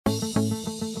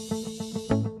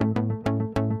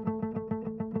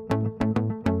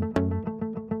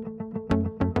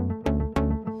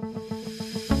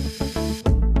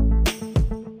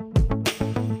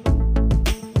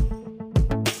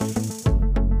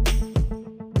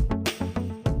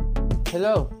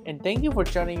Hello, and thank you for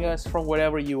joining us from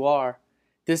wherever you are.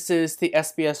 This is the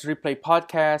SBS Replay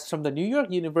podcast from the New York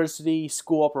University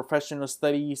School of Professional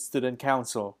Studies Student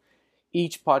Council.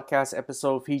 Each podcast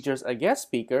episode features a guest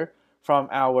speaker from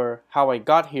our How I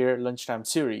Got Here lunchtime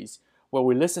series, where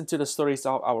we listen to the stories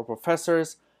of our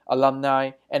professors,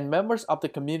 alumni, and members of the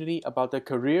community about their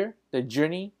career, their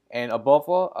journey, and above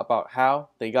all, about how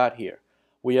they got here.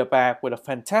 We are back with a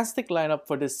fantastic lineup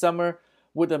for this summer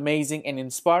with amazing and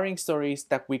inspiring stories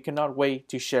that we cannot wait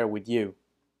to share with you.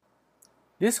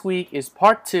 This week is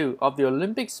part 2 of the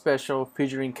Olympic special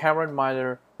featuring Cameron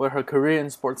Myler, where her career in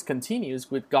sports continues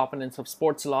with governance of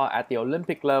sports law at the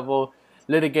Olympic level,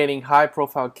 litigating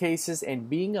high-profile cases, and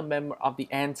being a member of the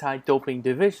anti-doping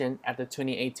division at the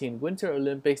 2018 Winter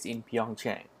Olympics in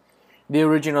Pyeongchang. The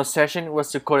original session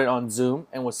was recorded on Zoom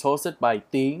and was hosted by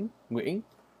Ting Nguyen.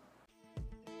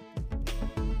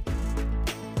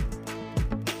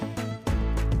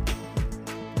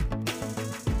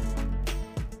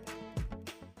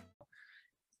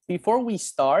 Before we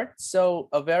start, so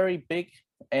a very big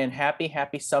and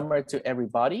happy summer to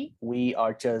everybody. We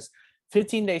are just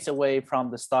 15 days away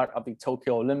from the start of the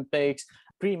Tokyo Olympics.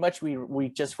 Pretty much we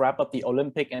just wrap up the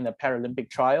Olympic and the Paralympic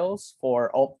trials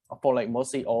for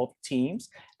mostly all teams.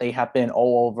 They have been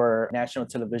all over national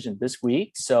television this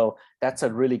week. So that's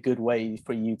a really good way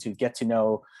for you to get to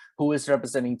know who is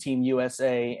representing Team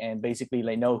USA and basically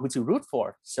know who to root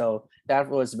for. So that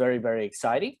was very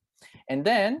exciting. And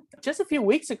then just a few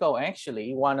weeks ago,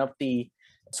 actually, one of the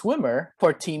swimmer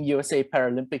for Team USA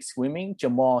Paralympic Swimming,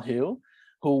 Jamal Hill,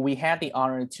 who we had the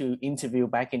honor to interview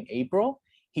back in April,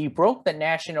 he broke the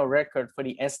national record for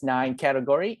the S9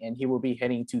 category, and he will be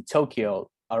heading to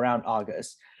Tokyo around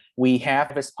August. We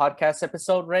have his podcast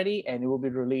episode ready, and it will be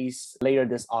released later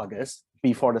this August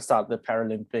before the start of the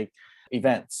Paralympic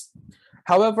events.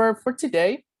 However, for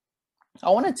today, I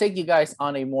want to take you guys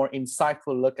on a more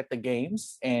insightful look at the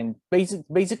games and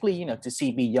basically, to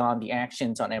see beyond the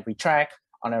actions on every track,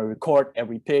 on every court,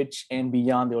 every pitch, and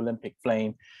beyond the Olympic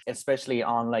flame, especially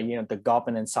on the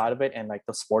governance side of it and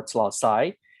the sports law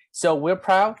side. So we're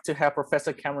proud to have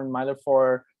Professor Cameron Myler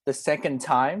for the second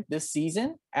time this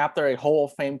season after a Hall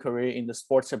of Fame career in the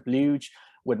sports of luge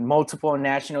with multiple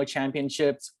national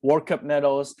championships, World Cup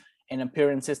medals, and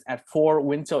appearances at 4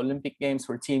 Winter Olympic Games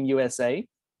for Team USA.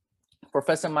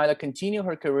 Professor Myler continued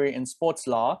her career in sports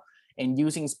law and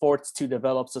using sports to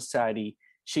develop society.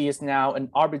 She is now an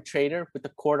arbitrator with the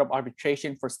Court of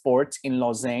Arbitration for Sports in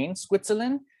Lausanne,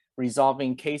 Switzerland,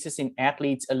 resolving cases in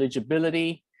athletes'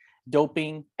 eligibility,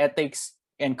 doping, ethics,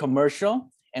 and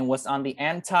commercial, and was on the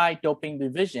anti-doping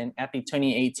division at the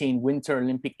 2018 Winter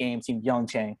Olympic Games in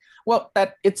Pyeongchang. Well,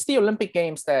 it's the Olympic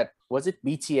Games that, was it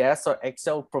BTS or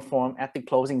EXO performed at the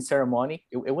closing ceremony?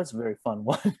 It was a very fun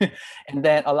one. And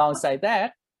then alongside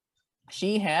that,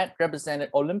 she had represented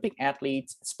Olympic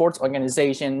athletes, sports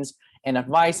organizations, and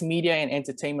advised media and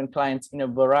entertainment clients in a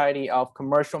variety of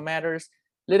commercial matters,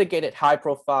 litigated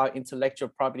high-profile intellectual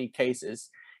property cases.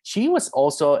 She was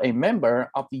also a member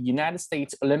of the United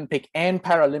States Olympic and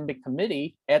Paralympic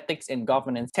Committee Ethics and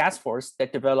Governance Task Force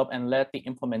that developed and led the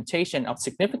implementation of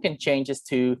significant changes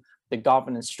to the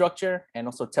governance structure, and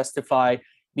also testified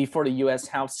before the U.S.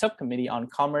 House Subcommittee on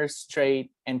Commerce, Trade,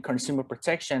 and Consumer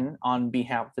Protection on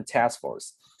behalf of the task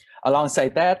force.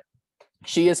 Alongside that,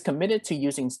 she is committed to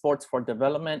using sports for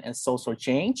development and social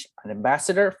change, an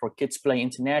ambassador for Kids Play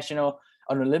International,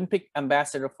 an Olympic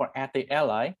ambassador for Athlete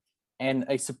Ally, and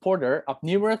a supporter of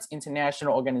numerous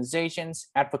international organizations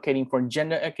advocating for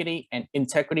gender equity and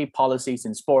integrity policies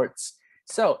in sports.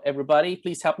 So everybody,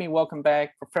 please help me welcome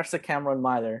back Professor Cameron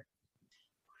Myler.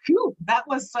 Phew, that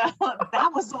was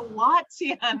a lot,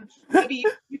 Tian. Maybe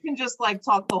you can just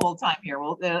talk the whole time here.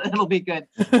 Well, it'll be good.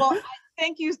 Well,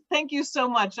 thank you so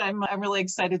much. I'm really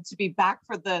excited to be back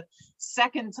for the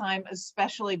second time,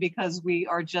 especially because we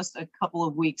are just a couple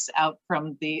of weeks out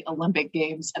from the Olympic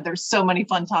Games, and there's so many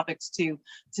fun topics to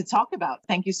talk about.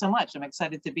 Thank you so much. I'm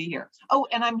excited to be here. Oh,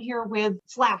 and I'm here with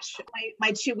Flash,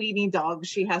 my Chiweenie dog.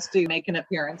 She has to make an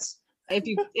appearance. If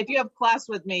you have class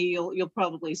with me, you'll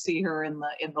probably see her in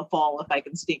the fall if I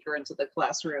can sneak her into the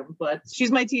classroom. But she's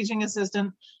my teaching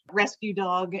assistant, rescue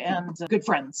dog, and good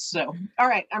friends. So, all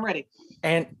right, I'm ready.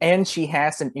 And she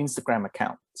has an Instagram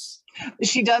account.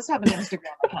 She does have an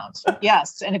Instagram account.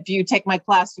 Yes, and if you take my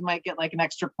class, you might get an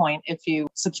extra point if you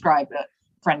subscribe to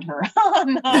friend her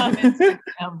on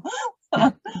Instagram.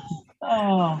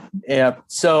 Oh. Yeah.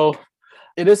 So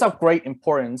it is of great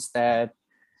importance that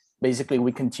basically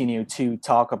we continue to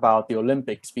talk about the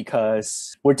Olympics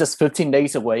because we're just 15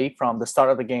 days away from the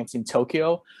start of the games in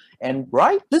Tokyo. And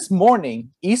right this morning,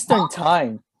 Eastern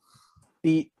time,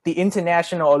 the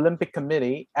International Olympic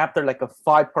Committee, after like a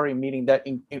 5-party meeting that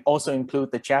also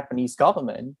include the Japanese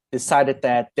government, decided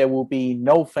that there will be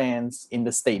no fans in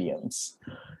the stadiums.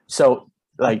 So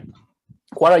like,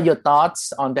 what are your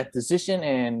thoughts on that decision,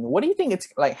 and what do you think it's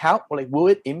like? How like will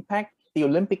it impact the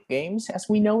Olympic Games as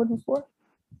we know it before?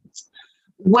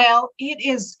 Well,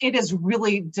 it is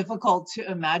really difficult to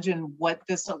imagine what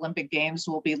this Olympic Games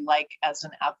will be like as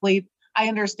an athlete. I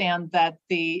understand that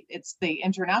it's the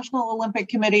International Olympic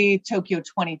Committee, Tokyo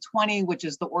 2020, which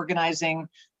is the organizing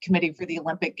committee for the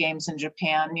Olympic Games in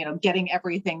Japan, getting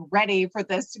everything ready for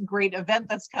this great event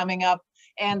that's coming up,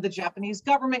 and the Japanese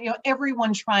government,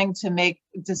 everyone trying to make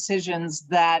decisions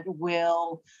that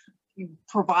will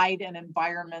provide an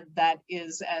environment that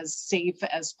is as safe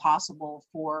as possible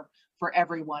for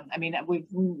everyone. I mean,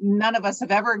 none of us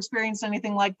have ever experienced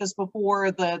anything like this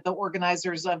before. The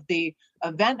organizers of the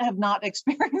event have not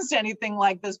experienced anything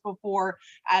like this before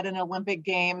at an Olympic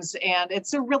Games, and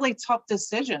it's a really tough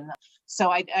decision. So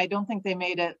I don't think they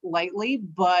made it lightly,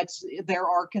 but there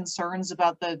are concerns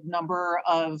about the number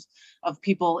of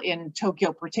people in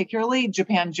Tokyo, particularly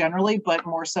Japan generally, but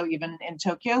more so even in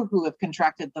Tokyo, who have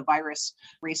contracted the virus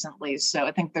recently. So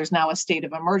I think there's now a state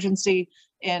of emergency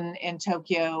in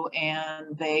Tokyo,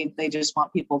 and they just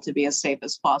want people to be as safe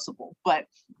as possible. But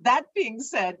that being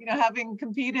said, having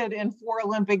competed in 4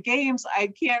 Olympic Games, I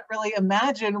can't really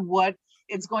imagine what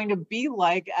it's going to be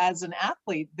like as an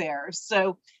athlete there.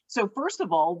 So first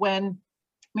of all, when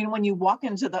you walk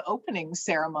into the opening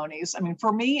ceremonies,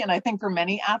 for me, and I think for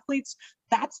many athletes,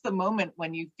 that's the moment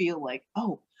when you feel like,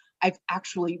 oh, I've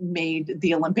actually made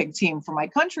the Olympic team for my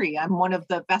country. I'm one of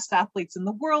the best athletes in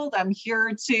the world. I'm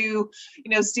here to,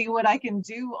 see what I can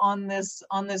do on this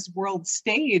world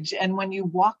stage. And when you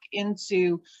walk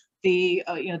into the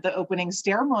opening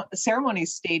ceremony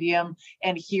stadium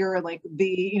and hear like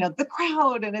the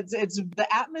crowd, and it's the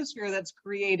atmosphere that's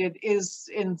created is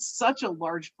in such a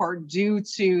large part due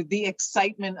to the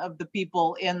excitement of the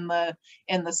people in the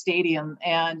stadium.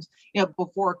 And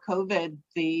before COVID,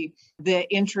 the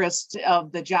interest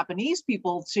of the Japanese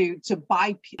people to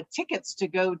buy tickets to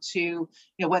go to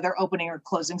whether opening or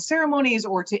closing ceremonies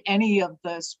or to any of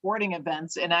the sporting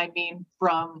events, and I mean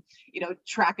from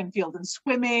track and field and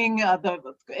swimming,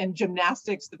 and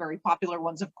gymnastics, the very popular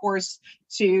ones, of course,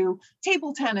 to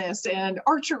table tennis and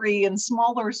archery and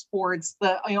smaller sports.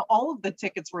 All of the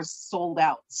tickets were sold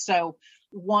out. So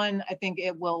one, I think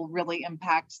it will really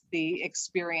impact the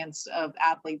experience of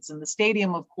athletes in the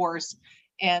stadium, of course.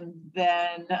 And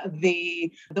then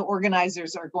the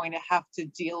organizers are going to have to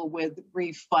deal with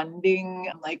refunding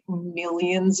like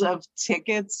millions of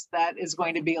tickets. That is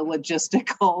going to be a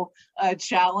logistical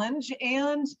challenge.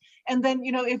 And then,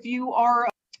 if you are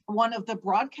one of the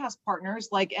broadcast partners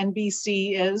like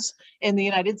NBC is in the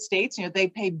United States, they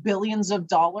pay billions of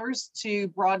dollars to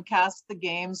broadcast the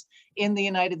games in the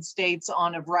United States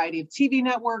on a variety of TV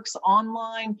networks,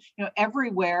 online,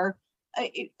 everywhere.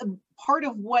 Part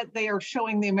of what they are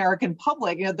showing the American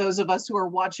public, those of us who are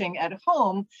watching at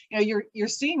home, you're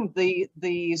seeing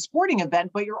the sporting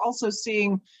event, but you're also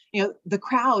seeing, the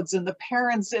crowds and the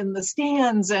parents in the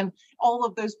stands and all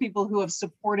of those people who have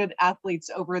supported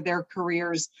athletes over their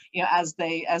careers, as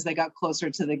they got closer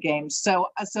to the games. So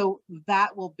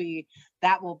that will be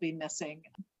missing.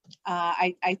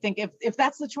 I think if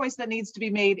that's the choice that needs to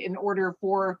be made in order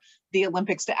for the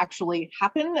Olympics to actually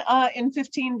happen in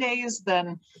 15 days,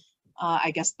 then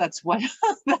I guess that's what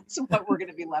we're going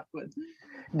to be left with.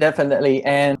 Definitely,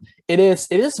 and it is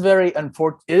a very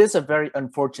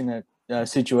unfortunate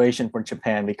situation for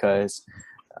Japan, because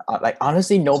like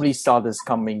honestly nobody saw this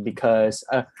coming, because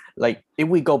like if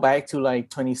we go back to like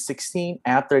 2016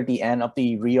 after the end of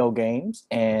the Rio Games,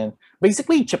 and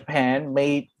basically Japan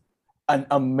made an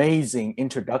amazing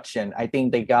introduction. I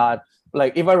think they got,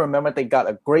 like, if I remember, they got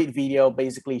a great video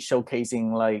basically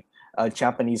showcasing like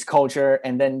Japanese culture,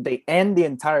 and then they end the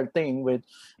entire thing with,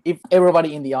 if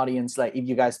everybody in the audience, like if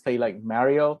you guys play like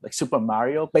Mario, like Super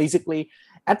Mario, basically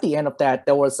at the end of that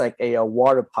there was like a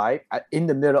water pipe in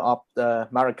the middle of the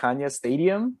Maracana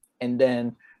Stadium, and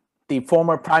then the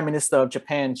former Prime Minister of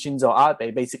Japan, Shinzo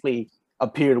Abe, basically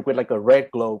appeared with like a red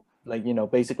globe, like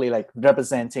basically like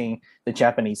representing the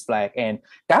Japanese flag. And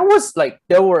that was like,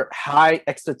 there were high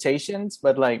expectations,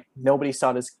 but like nobody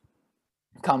saw this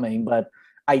coming. But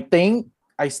I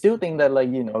still think that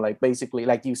like basically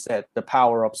like you said, the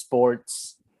power of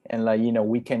sports, and like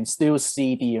we can still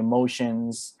see the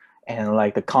emotions and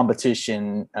like the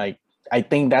competition. Like I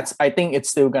think it's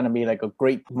still gonna be like a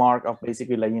great mark of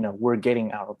basically like we're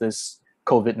getting out of this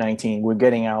COVID-19, we're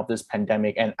getting out of this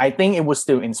pandemic, and I think it will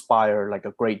still inspire like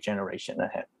a great generation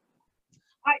ahead.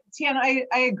 Tiana,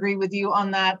 I agree with you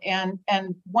on that. And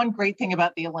one great thing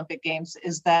about the Olympic Games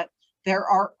is that there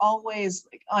are always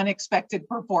like unexpected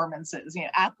performances. You know,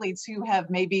 athletes who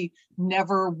have maybe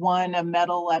never won a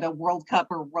medal at a World Cup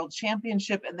or World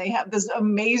Championship, and they have this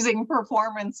amazing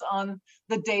performance on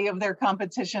the day of their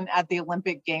competition at the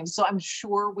Olympic Games. So I'm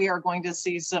sure we are going to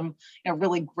see some,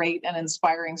 really great and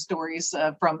inspiring stories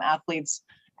from athletes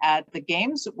at the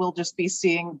games. We'll just be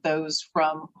seeing those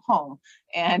from home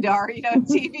and our,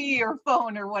 TV or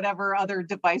phone or whatever other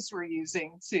device we're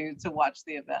using to watch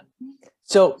the event.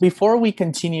 So before we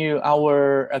continue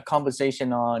our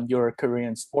conversation on your career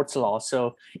in sports law,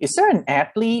 so is there an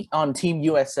athlete on Team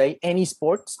USA, any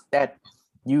sports that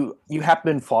you have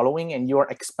been following and you're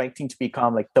expecting to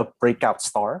become like the breakout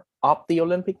star of the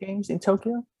Olympic Games in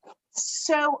Tokyo?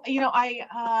 So,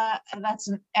 that's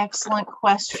an excellent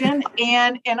question.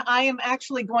 And I am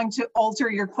actually going to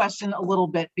alter your question a little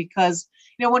bit because,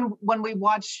 when we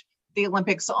watch the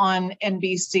Olympics on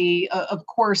NBC, of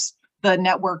course, the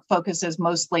network focuses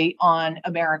mostly on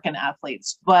American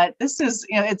athletes, but this is,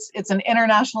 it's an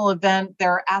international event.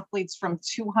 There are athletes from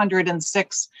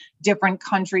 206 different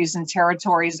countries and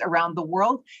territories around the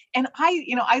world. And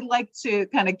I like to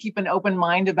kind of keep an open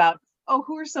mind about,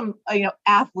 who are some,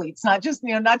 athletes, not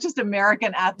just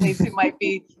American athletes who might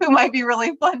be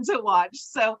really fun to watch.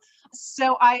 So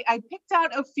I picked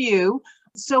out a few.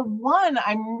 So one,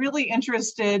 I'm really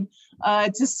interested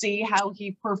to see how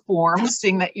he performs,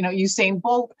 seeing that, Usain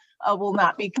Bolt will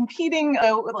not be competing,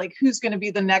 like who's going to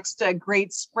be the next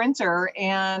great sprinter.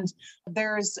 And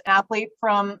there's an athlete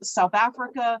from South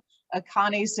Africa,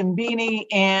 Akane Simbine,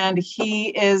 and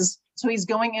he's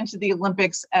going into the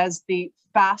Olympics as the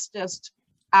fastest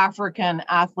African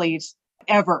athlete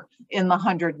ever in the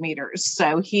 100 meters.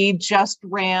 So he just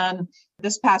ran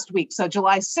this past week. So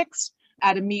July 6th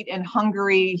at a meet in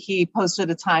Hungary, he posted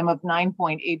a time of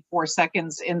 9.84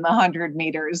 seconds in the 100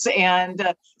 meters.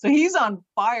 And so he's on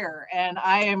fire. And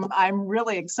I'm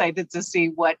really excited to see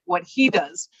what he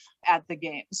does at the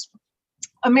games.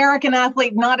 American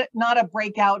athlete, not a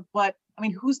breakout, but I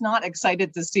mean, who's not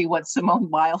excited to see what Simone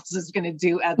Biles is going to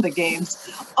do at the games?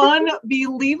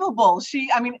 Unbelievable. She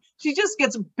just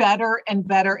gets better and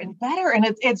better and better. And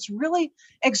it's really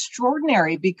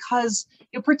extraordinary because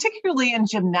particularly in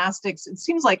gymnastics, it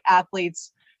seems like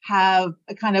athletes have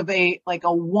a kind of a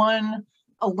one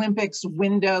Olympics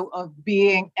window of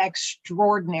being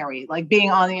extraordinary, like being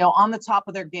on the top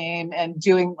of their game and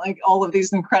doing like all of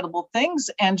these incredible things.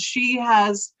 And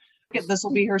this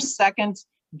will be her second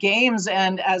games,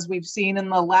 and as we've seen in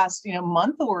the last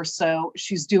month or so,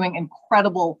 she's doing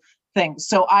incredible things.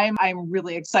 So I'm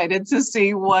really excited to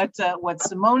see what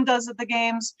Simone does at the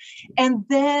games. And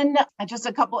then just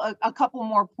a couple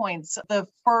more points. The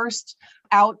first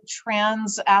out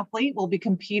trans athlete will be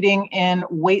competing in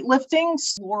weightlifting.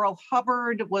 Laurel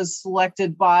Hubbard was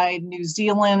selected by New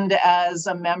Zealand as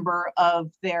a member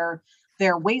of their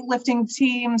weightlifting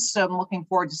team. So I'm looking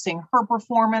forward to seeing her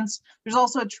performance. There's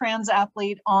also a trans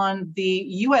athlete on the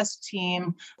US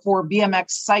team for BMX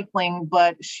cycling,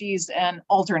 but she's an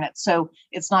alternate. So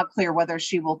it's not clear whether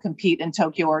she will compete in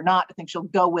Tokyo or not. I think she'll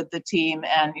go with the team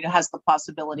and has the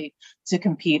possibility to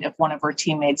compete if one of her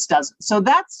teammates doesn't. So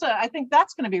I think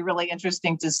that's going to be really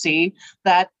interesting to see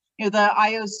that the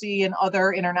IOC and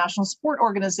other international sport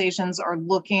organizations are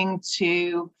looking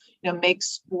to make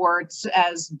sports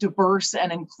as diverse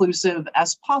and inclusive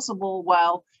as possible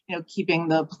while keeping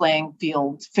the playing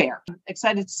field fair. I'm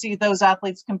excited to see those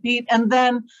athletes compete. And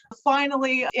then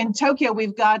finally in Tokyo,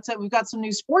 we've got some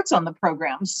new sports on the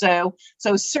program. So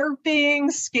surfing,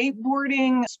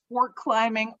 skateboarding, sport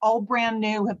climbing, all brand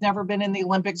new, have never been in the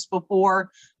Olympics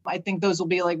before. I think those will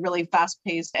be like really fast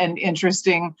paced and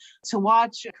interesting to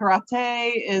watch.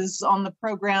 Karate is on the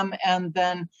program, and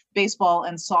then baseball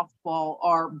and softball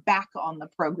are back on the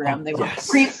program. They were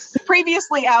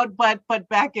previously out, but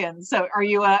back in. So are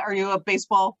you a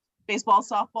baseball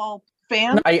softball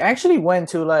fan? I actually went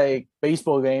to like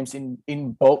baseball games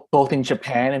in both in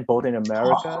Japan and both in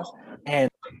America.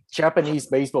 And Japanese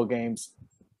baseball games,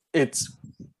 it's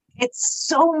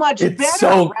so much better,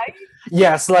 right?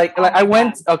 Yes, like I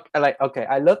went okay,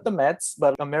 I love the Mets,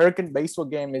 but American baseball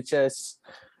game, it's just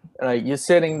like you're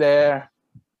sitting there.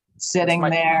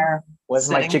 Where's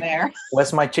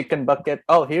my chicken bucket?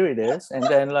 Oh, here it is. And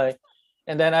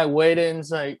then I wait and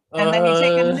it's like and then you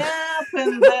take a nap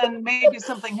and then maybe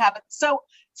something happens. So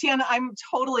Tiana, I'm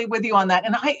totally with you on that.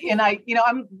 And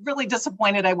I'm really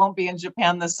disappointed I won't be in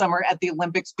Japan this summer at the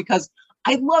Olympics because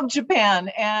I love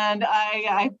Japan and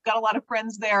I've got a lot of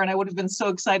friends there and I would have been so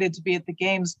excited to be at the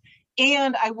games.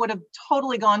 and I would have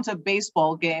totally gone to a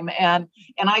baseball game. And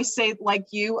I say, like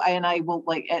you, and I will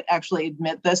like actually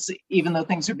admit this, even though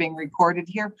things are being recorded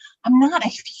here, I'm not a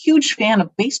huge fan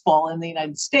of baseball in the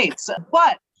United States.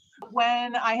 But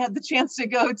when I had the chance to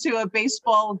go to a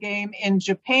baseball game in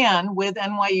Japan with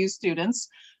NYU students,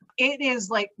 it is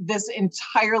like this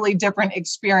entirely different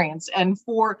experience. And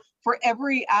for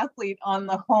every athlete on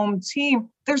the home team,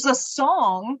 there's a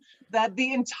song that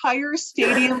the entire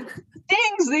stadium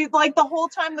sings like the whole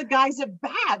time the guy's at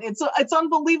bat. It's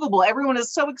unbelievable. Everyone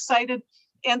is so excited,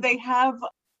 and they have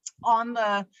on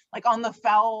the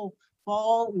foul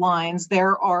ball lines,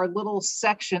 there are little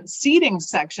seating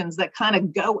sections that kind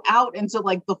of go out into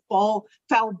like the foul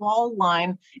ball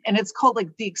line, and it's called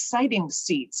like the exciting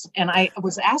seats. And I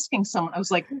was asking someone, I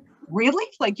was like, really?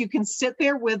 Like you can sit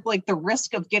there with like the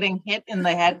risk of getting hit in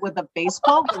the head with a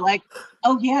baseball? They're like,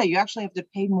 oh yeah, you actually have to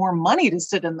pay more money to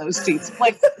sit in those seats.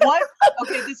 Like what?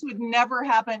 Okay, this would never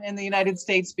happen in the United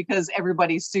States because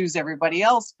everybody sues everybody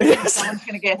else. Yes. Someone's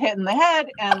gonna get hit in the head,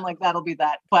 and like that'll be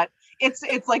that. But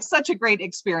it's like such a great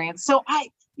experience. So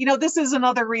this is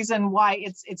another reason why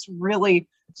it's really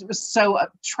so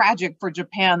tragic for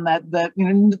Japan that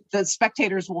the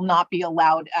spectators will not be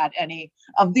allowed at any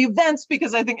of the events,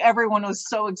 because I think everyone was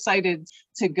so excited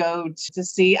to go to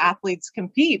see athletes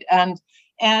compete. And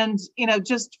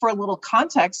just for a little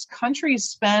context, countries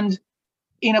spend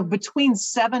between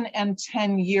 7 and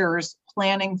 10 years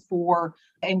planning for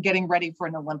and getting ready for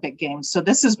an Olympic Games. So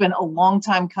this has been a long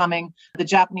time coming. The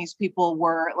Japanese people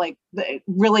were like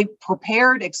really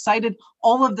prepared, excited.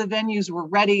 All of the venues were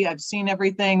ready. I've seen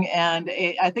everything. And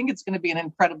I think it's going to be an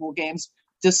incredible Games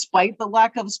despite the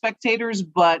lack of spectators,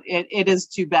 but it is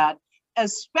too bad,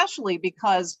 especially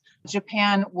because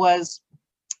Japan was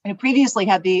previously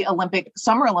had the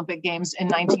Summer Olympic Games in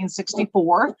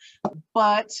 1964,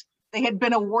 but they had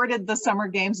been awarded the Summer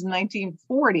Games in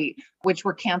 1940, which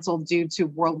were canceled due to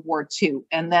World War II.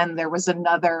 And then there was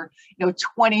another,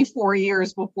 24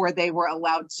 years before they were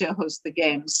allowed to host the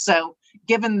Games. So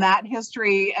given that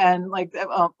history and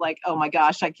oh my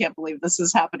gosh, I can't believe this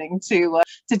is happening to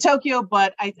Tokyo.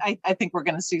 But I think we're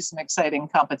going to see some exciting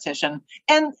competition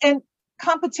and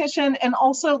competition, and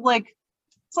also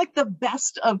it's like the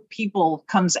best of people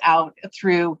comes out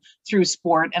through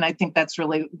sport. And I think that's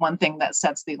really one thing that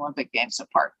sets the Olympic Games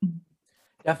apart.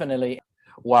 Definitely.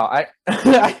 Wow.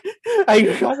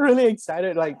 I got really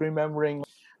excited, like remembering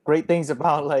great things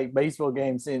about like baseball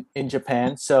games in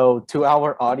Japan. So to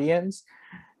our audience,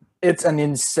 it's an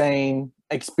insane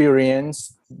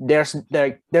experience.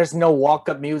 There's no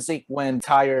walk-up music when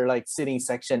entire like sitting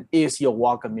section is your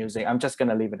walk-up music. I'm just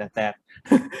gonna leave it at that.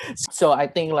 So I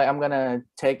think like I'm gonna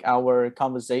take our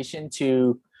conversation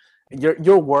to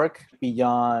your work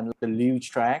beyond the luge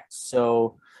track.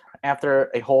 So after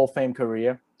a Hall of Fame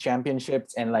career,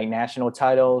 championships and like national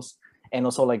titles, and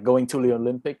also like going to the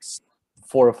Olympics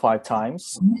 4 or 5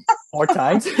 times, 4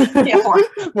 times, Yeah, 4.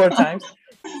 4 times.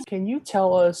 Can you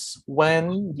tell us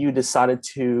when you decided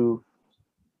to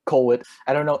call it?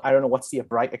 I don't know what's the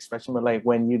right expression, but like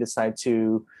when you decide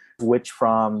to switch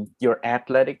from your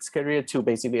athletics career to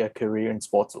basically a career in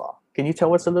sports law. Can you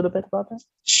tell us a little bit about that?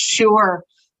 Sure.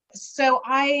 So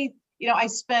I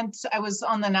was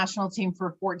on the national team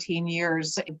for 14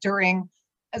 years.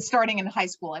 Starting in high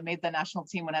school, I made the national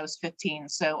team when I was 15.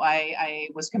 So I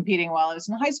was competing while I was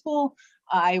in high school.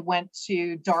 I went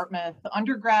to Dartmouth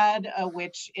undergrad,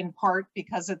 which in part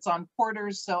because it's on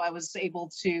quarters. So I was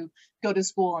able to go to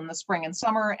school in the spring and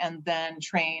summer and then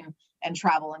train and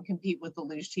travel and compete with the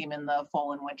luge team in the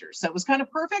fall and winter. So it was kind of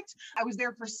perfect. I was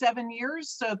there for 7 years.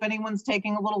 So if anyone's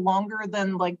taking a little longer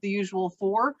than like the usual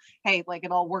 4, hey, like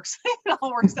it all works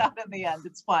out in the end.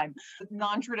 It's fine.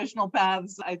 Non-traditional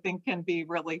paths, I think, can be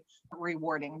really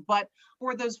rewarding. But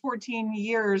for those 14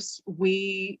 years,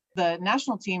 the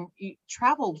national team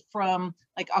traveled from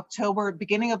like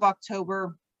beginning of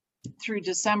October through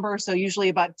December. So usually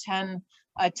about 10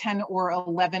 or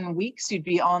 11 weeks, you'd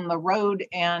be on the road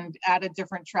and at a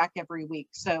different track every week.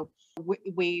 So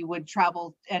we would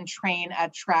travel and train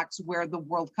at tracks where the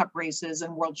World Cup races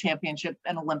and World Championship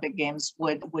and Olympic Games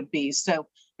would be. So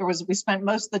we spent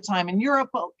most of the time in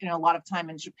Europe, a lot of time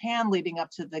in Japan leading up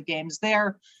to the games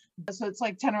there. So it's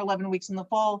like 10 or 11 weeks in the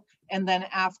fall. And then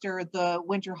after the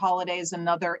winter holidays,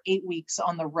 another 8 weeks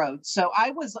on the road. So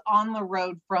I was on the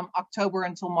road from October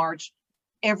until March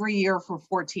every year for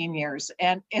 14 years.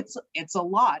 And it's a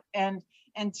lot. And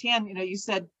Tian, you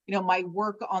said, my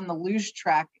work on the luge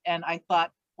track. And I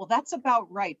thought, well, that's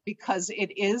about right, because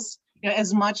it is,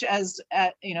 as much as,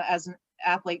 as an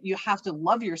athlete, you have to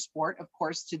love your sport, of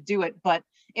course, to do it, but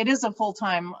it is a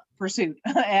full-time pursuit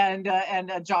and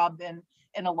a job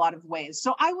in a lot of ways.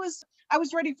 So I was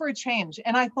ready for a change,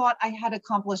 and I thought I had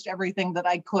accomplished everything that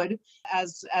I could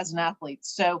as an athlete.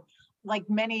 So like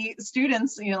many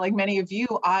students, like many of you,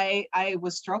 I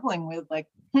was struggling with like,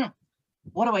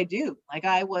 what do I do? Like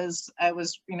I was,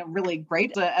 really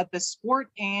great at this sport,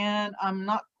 and I'm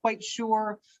not quite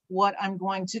sure what I'm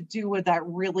going to do with that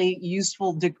really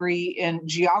useful degree in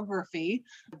geography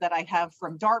that I have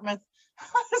from Dartmouth.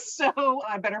 So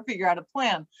I better figure out a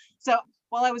plan. So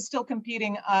while I was still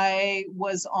competing, I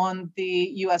was on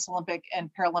the U.S. Olympic and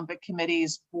Paralympic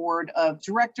Committee's board of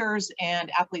directors and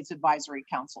Athletes Advisory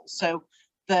Council. So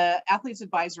the Athletes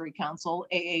Advisory Council,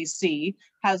 AAC,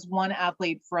 has one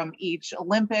athlete from each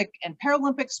Olympic and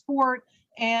Paralympic sport.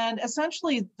 And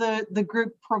essentially, the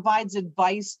group provides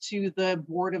advice to the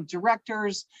board of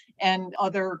directors and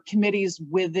other committees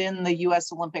within the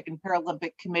U.S. Olympic and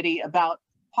Paralympic Committee about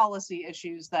policy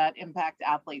issues that impact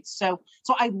athletes. So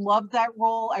I loved that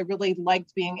role. I really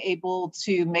liked being able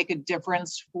to make a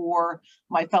difference for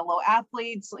my fellow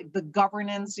athletes, like the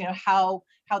governance, how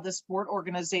the sport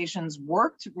organizations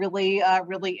worked really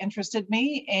interested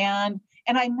me. And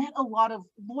I met a lot of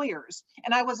lawyers,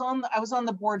 and I was on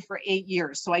the board for 8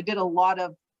 years. So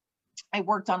I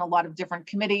worked on a lot of different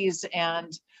committees,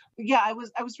 and yeah, I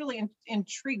was really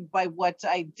intrigued by what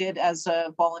I did as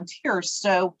a volunteer.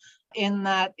 So in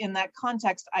that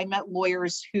context, I met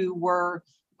lawyers who were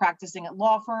practicing at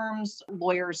law firms,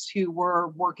 lawyers who were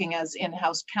working as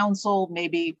in-house counsel,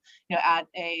 maybe at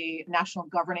a national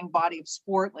governing body of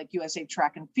sport like USA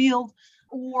Track and Field,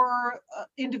 or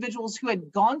individuals who had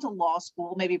gone to law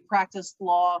school, maybe practiced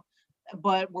law,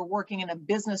 but were working in a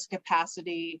business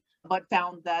capacity, but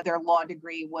found that their law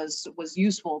degree was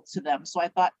useful to them. So I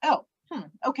thought,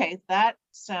 okay, that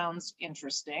sounds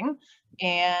interesting.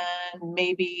 And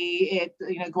maybe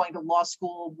going to law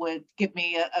school would give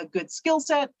me a good skill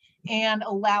set and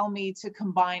allow me to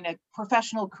combine a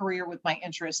professional career with my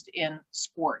interest in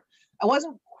sport. I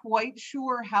wasn't quite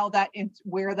sure how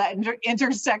where that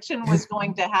intersection was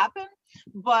going to happen,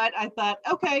 but I thought,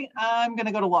 okay, I'm going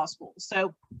to go to law school.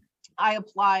 So I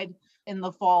applied in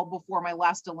the fall before my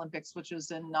last Olympics, which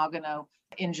was in Nagano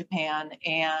in Japan,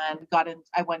 and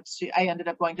I ended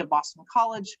up going to Boston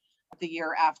College the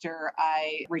year after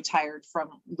I retired from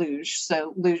luge.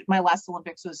 So my last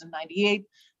Olympics was in '98,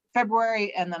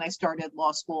 February, and then I started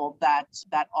law school that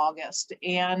August.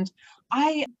 And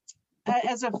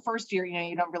as a first year,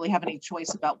 you don't really have any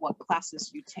choice about what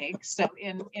classes you take. So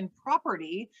in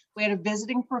property, we had a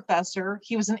visiting professor.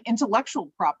 He was an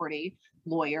intellectual property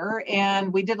lawyer,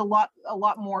 and we did a lot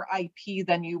more IP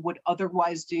than you would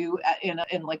otherwise do in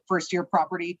like first year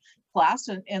property class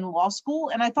in law school.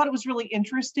 And I thought it was really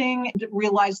interesting to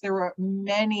realize there were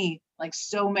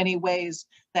so many ways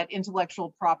that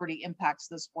intellectual property impacts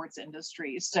the sports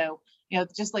industry. So,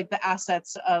 just like the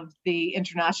assets of the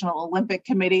International Olympic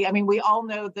Committee. I mean, we all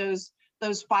know those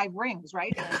 5 rings,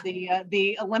 right?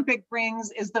 The Olympic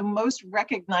rings is the most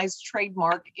recognized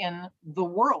trademark in the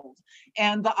world.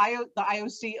 And the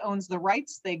IOC owns the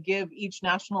rights. They give each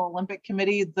National Olympic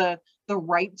Committee the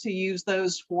right to use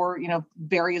those for,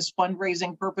 various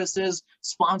fundraising purposes,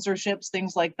 sponsorships,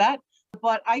 things like that.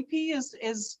 But IP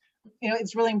is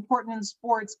it's really important in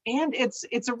sports, and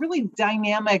it's a really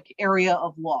dynamic area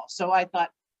of law. So I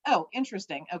thought, oh,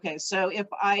 interesting. Okay, so if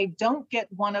I don't get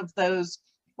one of those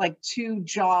like 2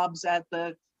 jobs at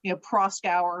the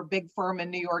Proskauer big firm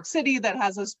in New York City that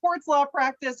has a sports law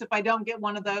practice, if I don't get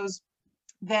one of those,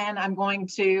 then I'm going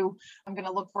to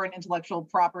look for an intellectual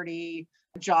property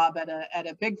job at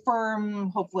a big firm.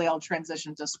 Hopefully I'll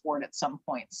transition to sport at some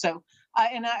point. So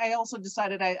and I also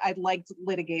decided I liked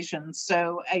litigation.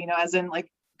 So as in like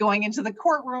going into the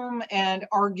courtroom and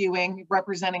arguing,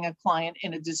 representing a client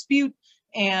in a dispute,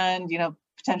 and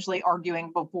potentially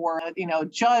arguing before a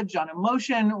judge on a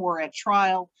motion or a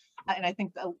trial. And I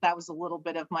think that was a little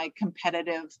bit of my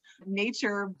competitive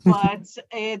nature, but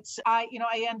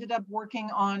I ended up working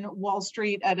on Wall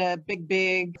Street at a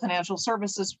big financial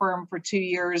services firm for 2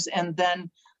 years. And then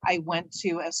I went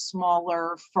to a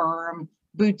smaller firm,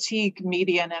 boutique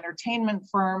media and entertainment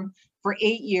firm for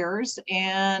 8 years.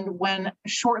 And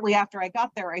shortly after I got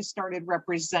there, I started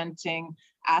representing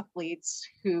athletes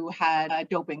who had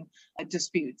doping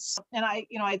disputes. And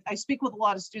I speak with a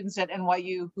lot of students at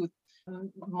NYU who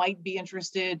might be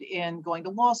interested in going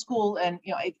to law school, and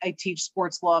I teach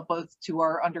sports law both to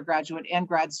our undergraduate and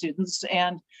grad students,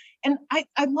 and I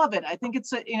love it. I think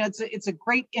it's a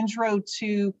great intro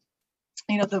to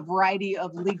the variety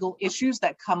of legal issues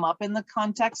that come up in the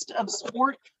context of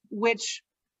sport, which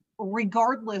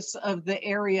regardless of the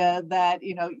area that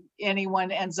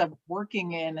anyone ends up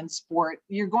working in sport,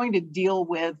 you're going to deal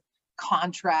with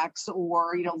contracts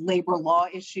or, labor law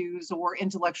issues or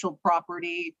intellectual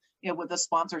property, with a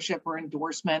sponsorship or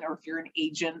endorsement, or if you're an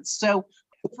agent. So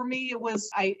for me, it was,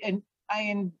 I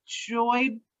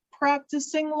enjoyed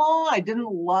practicing law. I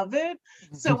didn't love it.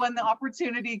 So when the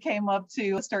opportunity came up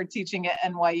to start teaching at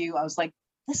NYU, I was like,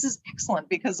 this is excellent,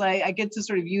 because I get to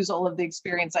sort of use all of the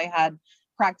experience I had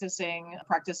practicing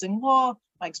law,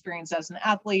 my experience as an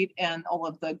athlete, and all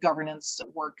of the governance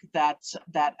work that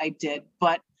I did.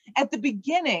 But at the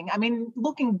beginning, I mean,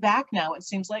 looking back now, it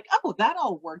seems like, oh, that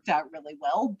all worked out really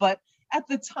well. But at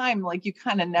the time, like, you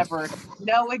kind of never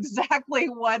know exactly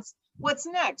what's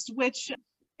next, which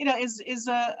is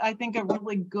I think a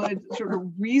really good sort of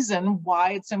reason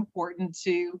why it's important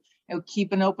to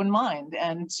keep an open mind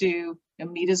and to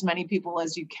meet as many people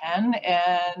as you can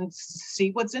and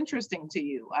see what's interesting to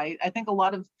you. I think a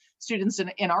lot of students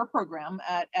in our program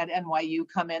at NYU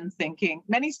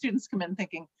many students come in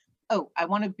thinking, oh, I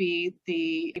want to be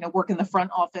work in the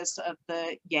front office of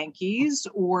the Yankees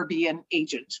or be an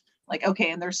agent. Like,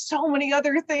 okay, and there's so many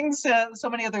other things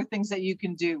that you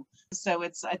can do. So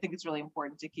I think it's really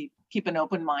important to keep an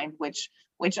open mind, which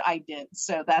I did.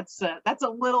 So that's a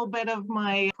little bit of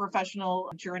my professional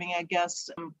journey, I guess.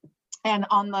 And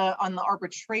on the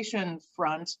arbitration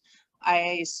front,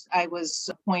 I was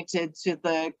appointed to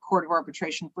the Court of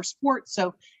Arbitration for Sport.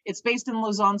 So it's based in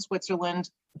Lausanne, Switzerland.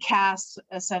 CAS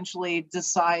essentially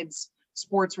decides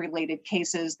sports-related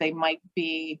cases. They might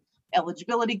be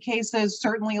eligibility cases,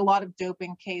 certainly a lot of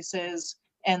doping cases,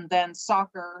 and then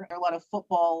soccer, a lot of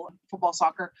football,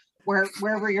 soccer,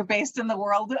 wherever you're based in the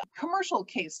world, commercial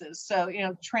cases. So,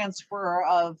 transfer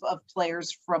of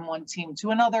players from one team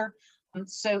to another.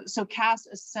 So CAS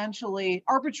essentially,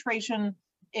 arbitration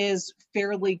is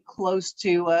fairly close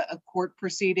to a court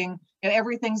proceeding.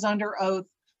 Everything's under oath.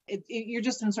 You're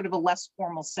just in sort of a less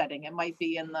formal setting. It might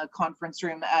be in the conference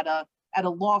room at a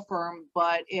law firm,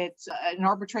 but it's an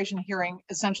arbitration hearing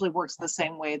essentially works the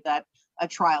same way that a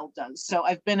trial does. So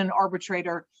I've been an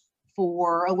arbitrator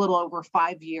for a little over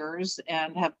 5 years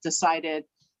and have decided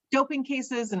doping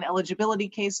cases and eligibility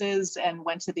cases, and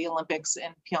went to the Olympics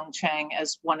in Pyeongchang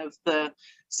as one of the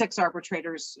 6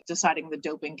 arbitrators deciding the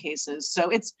doping cases. So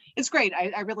it's great.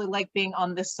 I really like being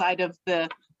on this side of the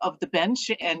bench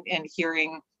and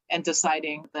hearing and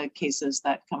deciding the cases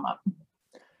that come up.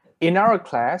 In our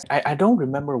class, I don't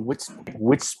remember which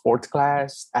sports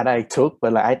class that I took,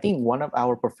 but I think one of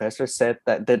our professors said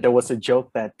that there was a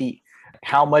joke that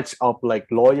how much of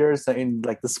lawyers are in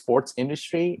the sports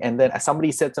industry, and then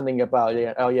somebody said something about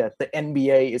the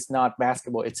NBA is not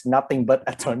basketball, it's nothing but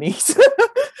attorneys.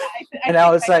 I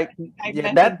was like,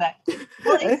 yeah, that.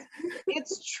 Well,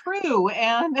 it's true,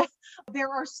 and there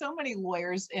are so many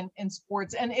lawyers in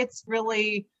sports, and it's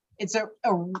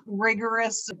a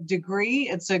rigorous degree.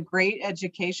 It's a great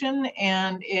education,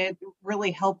 and it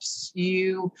really helps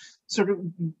you sort of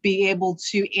be able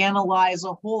to analyze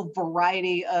a whole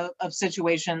variety of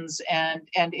situations and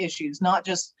issues, not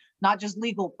just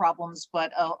legal problems,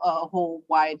 but a whole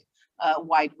wide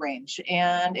range.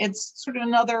 And it's sort of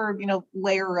another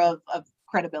layer of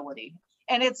credibility.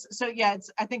 And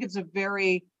I think it's a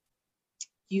very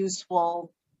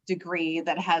useful degree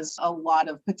that has a lot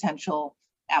of potential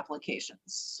applications.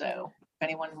 So if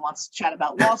anyone wants to chat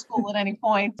about law school at any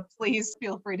point, please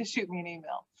feel free to shoot me an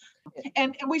email.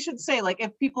 And we should say,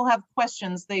 if people have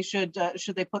questions, they should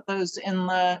they put those in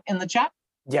the chat?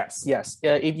 Yes.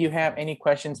 If you have any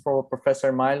questions for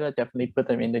Professor Myla, definitely put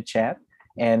them in the chat,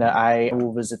 and I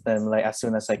will visit them as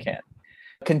soon as I can.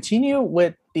 Continue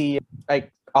with the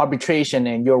arbitration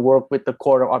and your work with the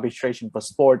Court of Arbitration for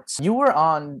Sports. You were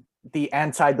on the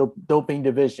anti-doping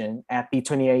division at the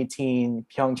 2018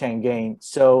 Pyeongchang Games.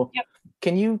 So yep.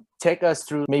 Can you take us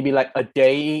through maybe a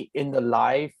day in the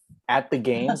life at the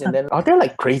games? And then are there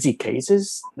crazy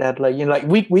cases that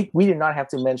we did not have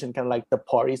to mention the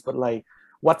parties, but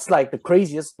what's the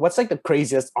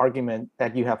craziest argument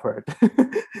that you have heard?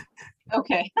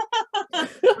 Okay.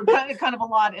 kind of a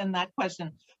lot in that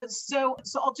question. So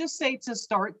I'll just say to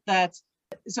start that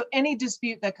any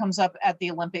dispute that comes up at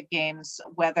the Olympic Games,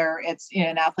 whether it's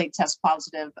an athlete tests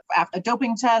positive after a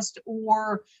doping test,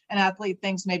 or an athlete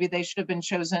thinks maybe they should have been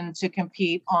chosen to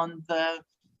compete on the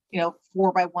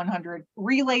 4x100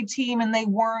 relay team and they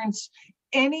weren't,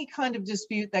 any kind of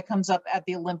dispute that comes up at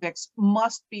the Olympics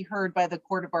must be heard by the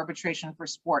Court of Arbitration for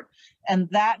Sport. And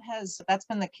that's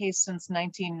been the case since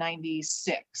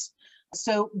 1996.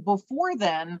 So before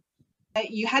then,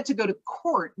 you had to go to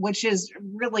court, which is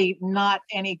really not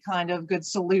any kind of good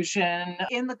solution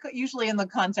usually in the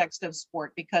context of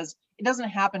sport, because it doesn't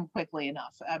happen quickly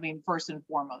enough. I mean, first and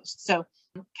foremost. So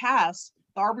CAS,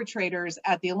 the arbitrators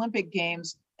at the Olympic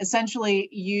Games, essentially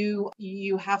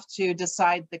you have to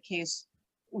decide the case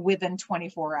within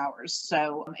 24 hours.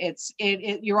 So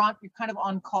you're kind of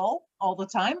on call all the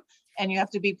time, and you have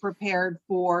to be prepared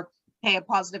for, hey, a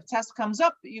positive test comes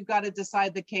up, you've got to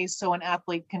decide the case so an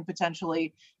athlete can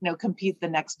potentially, compete the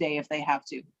next day if they have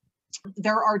to.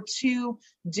 There are two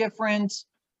different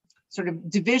sort of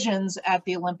divisions at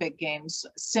the Olympic Games.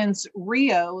 Since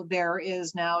Rio, there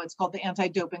is now, it's called the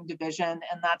anti-doping division,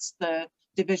 and that's the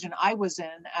division I was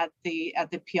in at the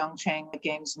Pyeongchang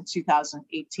Games in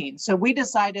 2018. So we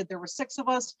decided, there were 6 of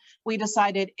us, we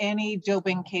decided any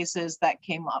doping cases that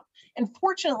came up. And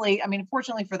fortunately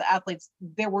for the athletes,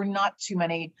 there were not too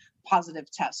many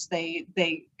positive tests.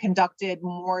 They conducted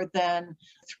more than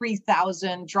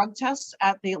 3,000 drug tests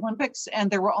at the Olympics,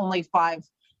 and there were only 5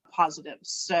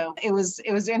 positives. So it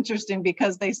was interesting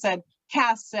because they said,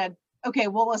 CAS said, okay,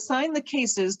 we'll assign the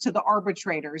cases to the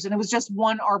arbitrators, and it was just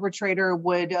one arbitrator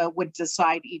would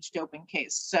decide each doping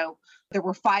case. So there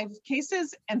were 5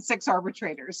 cases and 6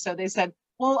 arbitrators. So they said,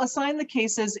 we'll assign the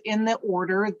cases in the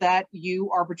order that you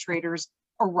arbitrators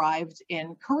arrived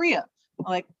in Korea.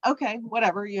 Like, okay,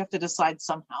 whatever, you have to decide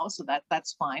somehow, so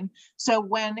that's fine. So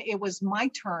when it was my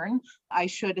turn, I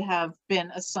should have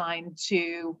been assigned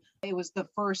to, it was the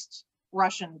first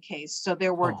Russian case. So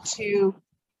there were two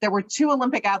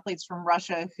Olympic athletes from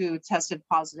Russia who tested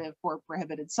positive for a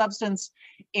prohibited substance.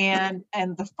 And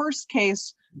the first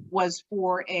case was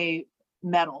for a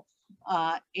medal.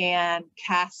 And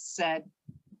CAS said,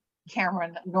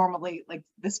 Cameron, normally like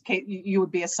this case, you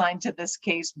would be assigned to this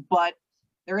case, but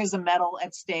there is a medal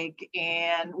at stake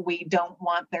and we don't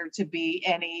want there to be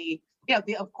any,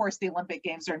 of course, the Olympic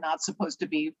Games are not supposed to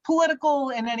be political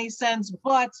in any sense,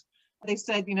 but they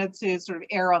said, to sort of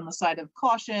err on the side of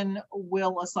caution,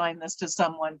 we'll assign this to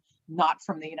someone not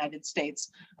from the United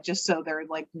States, just so there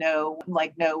are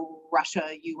no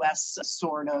Russia-US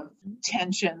sort of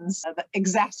tensions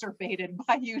exacerbated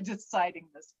by you deciding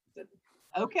this.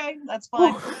 Okay, that's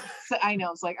fine. So I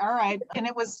know, it's like, all right. And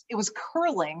it was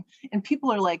curling, and people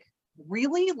are like,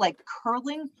 really? Like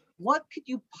curling? What could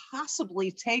you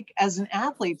possibly take as an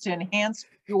athlete to enhance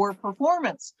your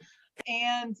performance?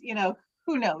 And,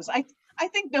 who knows? I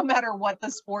think no matter what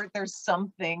the sport, there's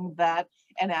something that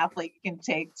an athlete can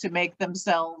take to make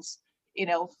themselves,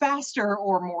 faster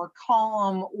or more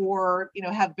calm or,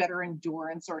 have better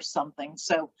endurance or something.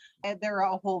 So there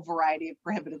are a whole variety of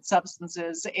prohibited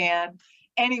substances. And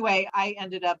anyway, I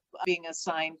ended up being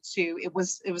assigned to, it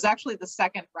was actually the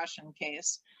second Russian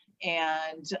case,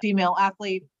 and female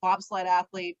athlete, bobsled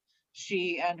athlete,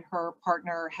 she and her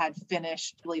partner had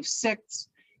finished, I believe, 6th.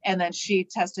 And then she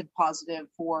tested positive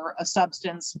for a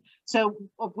substance. So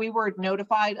we were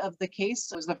notified of the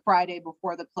case. It was the Friday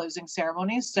before the closing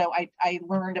ceremony. So I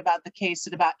learned about the case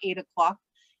at about 8:00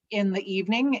 in the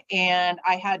evening, and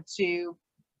I had to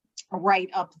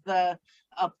write up the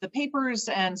papers.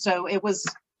 And so it was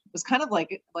kind of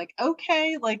like,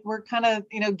 okay, like we're kind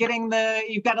of, getting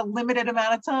you've got a limited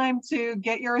amount of time to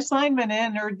get your assignment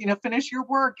in or, finish your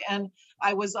work. And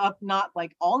I was up not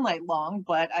like all night long,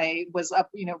 but I was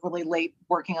up, really late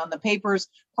working on the papers.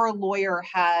 Her lawyer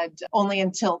had only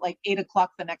until like 8:00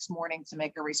 the next morning to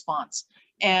make a response.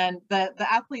 And the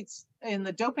athletes in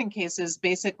the doping cases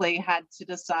basically had to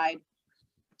decide,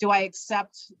 do I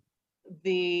accept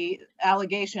the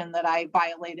allegation that I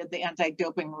violated the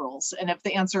anti-doping rules? And if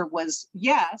the answer was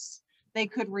yes, they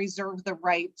could reserve the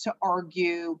right to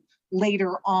argue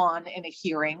later on in a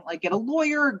hearing, like get a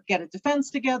lawyer, get a defense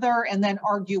together, and then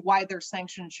argue why their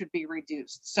sanction should be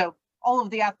reduced. So all of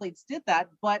the athletes did that,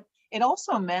 but it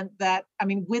also meant that,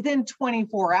 within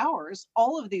 24 hours,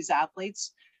 all of these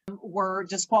athletes were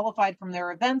disqualified from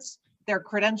their events. Their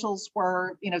credentials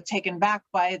were, taken back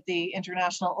by the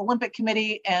International Olympic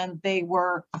Committee, and they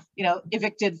were,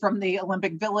 evicted from the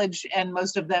Olympic Village, and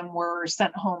most of them were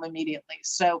sent home immediately.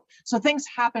 So things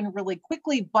happen really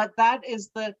quickly, but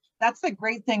that's the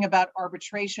great thing about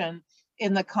arbitration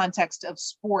in the context of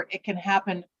sport. It can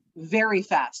happen very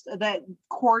fast. That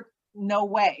court, no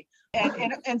way.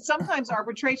 And sometimes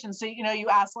arbitration. So you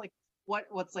ask like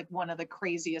what's like one of the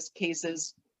craziest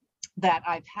cases that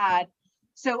I've had.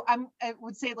 So I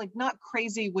would say like not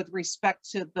crazy with respect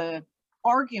to the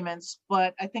arguments,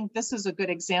 but I think this is a good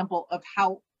example of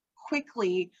how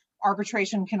quickly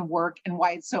arbitration can work and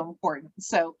why it's so important.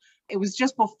 So it was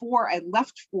just before I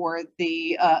left for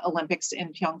the Olympics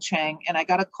in Pyeongchang, and I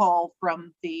got a call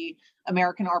from the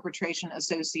American Arbitration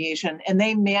Association, and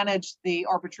they managed the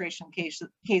arbitration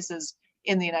cases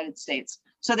in the United States.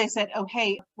 So they said, oh,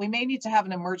 hey, we may need to have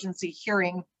an emergency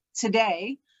hearing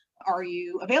today. are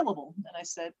you available? And I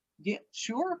said, yeah,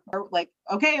 sure. Or like,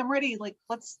 okay, I'm ready. Like,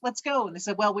 let's go. And they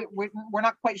said, well, we're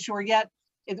not quite sure yet.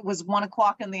 It was 1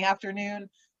 o'clock in the afternoon.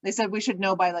 They said we should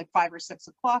know by like 5 or 6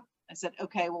 o'clock. I said,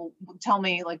 okay, well, tell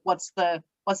me like what's the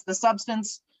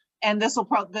substance. And this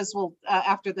will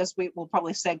after this we will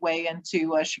probably segue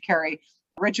into Sha'Carri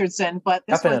Richardson. But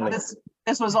Definitely.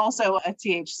 this was also a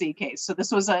THC case. So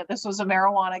this was a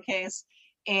marijuana case,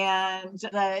 and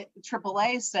the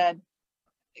AAA said,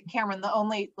 Cameron, the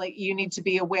only, like, you need to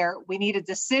be aware, we need a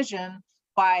decision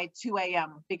by 2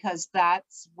 a.m. because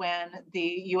that's when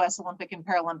the U.S. Olympic and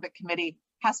Paralympic Committee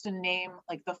has to name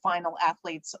like the final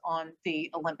athletes on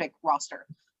the Olympic roster.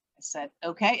 I said,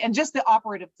 okay. And just the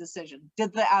operative decision,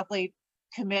 did the athlete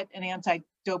commit an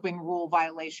anti-doping rule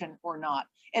violation or not?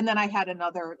 And then I had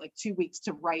another like 2 weeks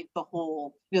to write the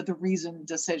whole, the reasoned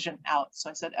decision out. So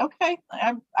I said, okay,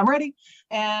 I'm ready.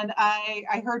 And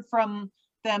I heard from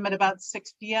them at about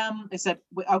 6 p.m. They said,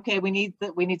 okay, we need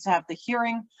to have the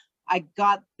hearing. I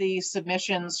got the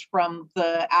submissions from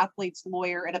the athlete's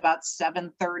lawyer at about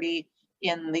 7:30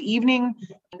 in the evening.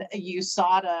 And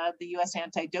USADA, the U.S.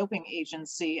 Anti-Doping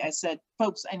Agency, I said,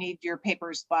 folks, I need your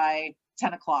papers by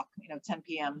 10 o'clock, 10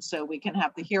 p.m. so we can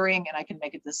have the hearing and I can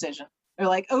make a decision. They're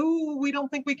like, oh, we don't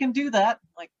think we can do that. I'm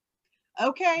like,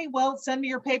 okay, well, send me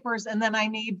your papers. And then I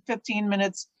need 15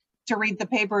 minutes to read the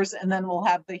papers and then we'll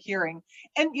have the hearing.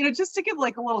 And, just to give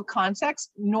like a little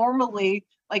context, normally,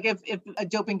 like if a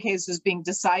doping case is being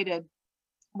decided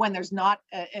when there's not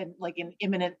an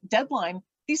imminent deadline,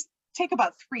 these take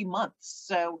about 3 months.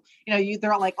 So,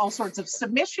 there are like all sorts of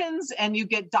submissions and you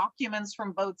get documents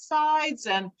from both sides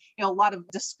and, a lot of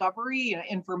discovery,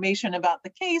 information about the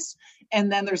case.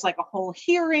 And then there's like a whole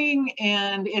hearing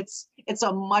and it's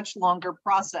a much longer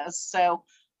process. So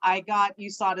I got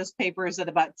USADA's papers at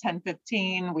about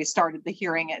 10:15. We started the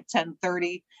hearing at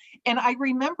 10:30. And I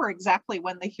remember exactly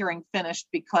when the hearing finished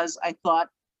because I thought,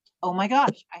 oh my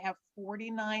gosh, I have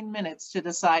 49 minutes to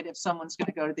decide if someone's going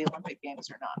to go to the Olympic Games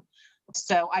or not.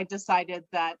 So I decided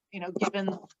that,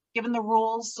 given the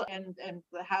rules and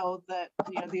how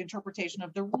the interpretation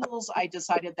of the rules, I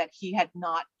decided that he had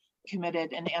not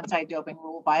committed an anti-doping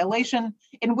rule violation,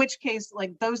 in which case,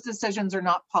 like, those decisions are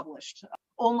not published.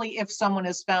 Only if someone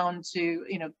is found to,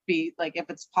 be like, if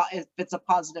it's a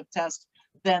positive test,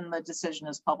 then the decision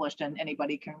is published and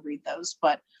anybody can read those.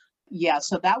 But yeah,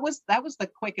 so that was the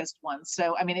quickest one.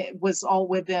 So, I mean, it was all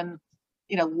within,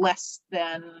 less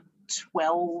than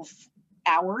 12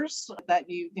 hours that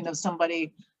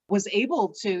somebody was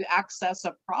able to access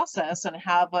a process and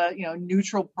have a,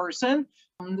 neutral person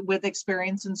with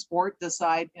experience in sport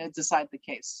decide the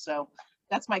case. So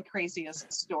that's my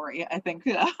craziest story, I think.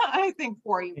 I think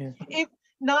for you. Yeah. If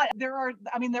not, there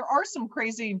are some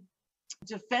crazy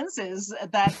defenses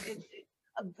that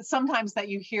sometimes that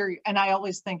you hear, and I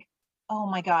always think, oh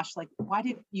my gosh, like, why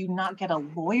did you not get a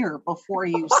lawyer before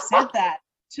you said that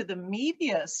to the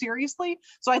media? Seriously?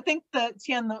 So I think that,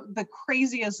 Tian, the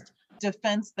craziest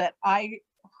defense that I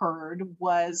heard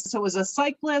was, so it was a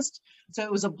cyclist, so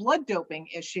it was a blood doping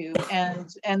issue, and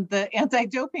the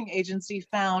anti-doping agency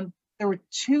found there were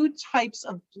 2 types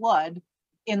of blood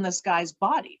in this guy's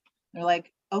body. They're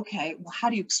like, okay, well, how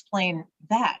do you explain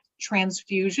that?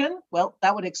 Transfusion? Well,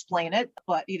 that would explain it,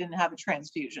 but he didn't have a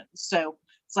transfusion. So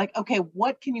it's like, okay,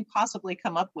 what can you possibly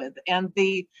come up with? And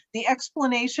the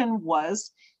explanation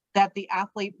was that the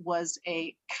athlete was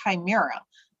a chimera,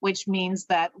 which means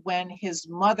that when his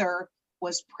mother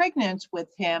was pregnant with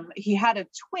him, he had a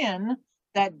twin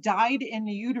that died in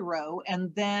utero,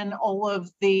 and then all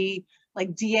of the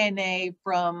like DNA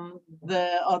from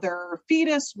the other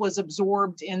fetus was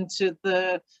absorbed into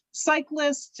the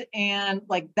cyclist, and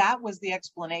like that was the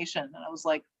explanation. And I was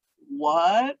like,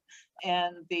 what?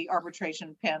 And the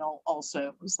arbitration panel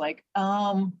also was like,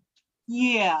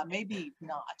 yeah, maybe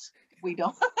not. We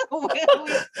don't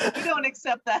we don't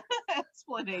accept that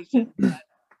explanation. But,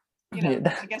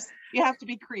 I guess you have to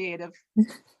be creative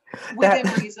within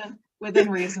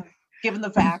reason, given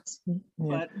the facts. Yeah.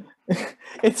 But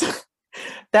it's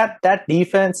that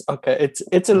defense. Okay,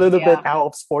 it's a little bit out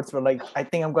of sports, but like I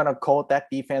think I'm gonna call that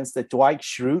defense the Dwight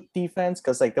Schrute defense,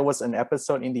 because like there was an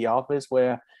episode in The Office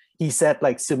where he said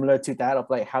like similar to that of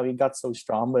like how he got so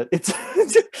strong, but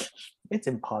it's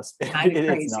impossible.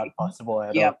 It is not possible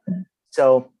at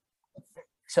all.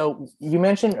 So you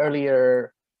mentioned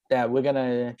earlier that we're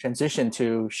gonna transition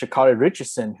to Sha'Carri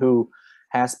Richardson, who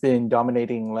has been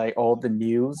dominating like all the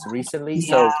news recently.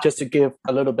 So just to give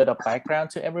a little bit of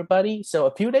background to everybody. So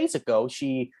a few days ago,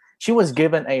 she was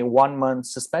given a 1-month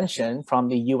suspension from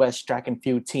the US track and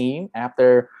field team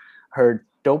after her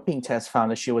doping test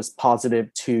found that she was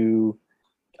positive to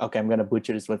okay, I'm gonna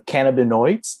butcher this with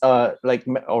cannabinoids,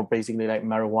 or basically like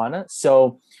marijuana.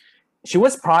 So she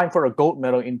was primed for a gold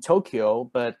medal in Tokyo,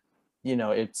 but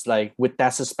it's like with that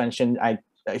suspension,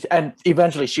 and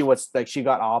eventually she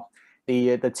got off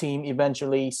the team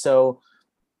eventually. So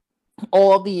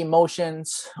all of the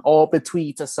emotions, all the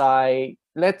tweets aside,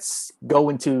 let's go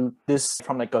into this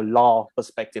from like a law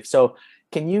perspective. So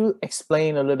can you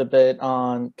explain a little bit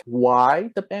on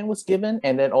why the ban was given?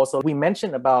 And then also we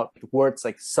mentioned about words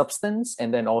like substance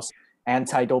and then also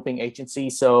anti-doping agency.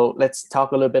 So let's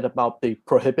talk a little bit about the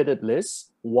prohibited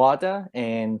list, WADA,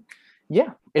 and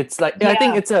yeah, it's like I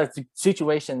think it's a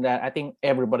situation that I think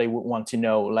everybody would want to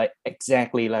know, like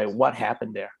exactly like what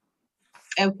happened there.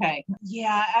 Okay.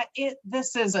 Yeah,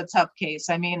 this is a tough case.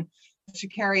 I mean,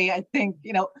 Sha'Carri, I think,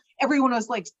 everyone was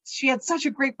like, she had such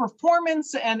a great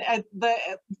performance, and the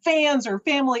fans or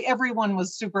family, everyone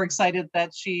was super excited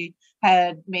that she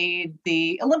had made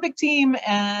the Olympic team,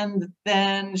 and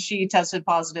then she tested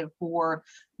positive for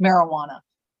marijuana.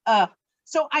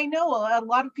 So I know a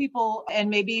lot of people, and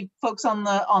maybe folks on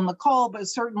the call, but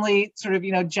certainly sort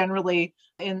of, generally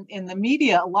in the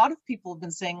media, a lot of people have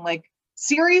been saying like,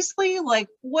 seriously, like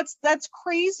that's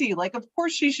crazy. Like, of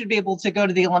course she should be able to go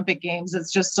to the Olympic Games.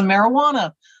 It's just some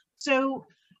marijuana. So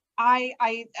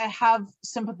I have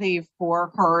sympathy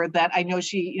for her, that I know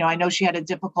she had a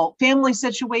difficult family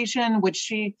situation, which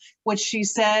she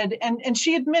said, and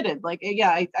she admitted, like,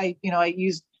 yeah, I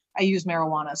used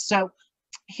marijuana. So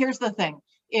here's the thing.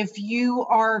 If you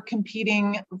are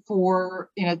competing for,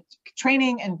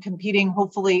 training and competing,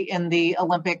 hopefully in the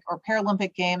Olympic or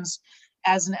Paralympic Games,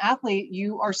 as an athlete,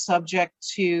 you are subject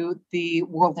to the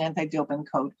World Anti-Doping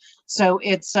Code. So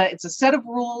it's a set of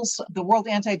rules. The World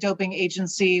Anti-Doping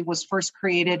Agency was first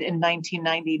created in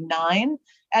 1999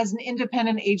 as an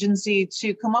independent agency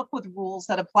to come up with rules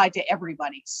that apply to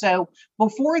everybody. So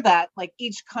before that, like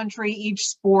each country, each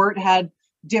sport had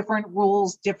different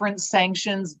rules, different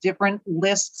sanctions, different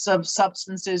lists of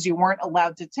substances you weren't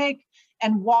allowed to take.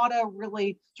 And WADA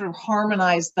really sort of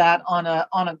harmonized that on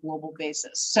a global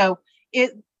basis. So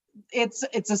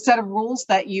it's a set of rules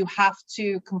that you have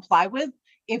to comply with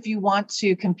if you want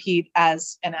to compete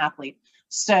as an athlete.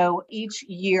 So each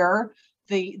year,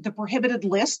 the prohibited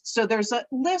list. So there's a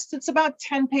list. It's about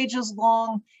 10 pages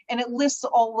long, and it lists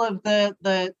all of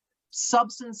the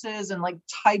substances and like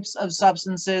types of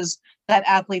substances that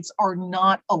athletes are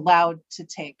not allowed to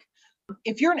take.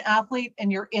 If you're an athlete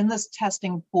and you're in this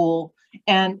testing pool,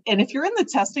 and if you're in the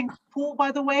testing pool,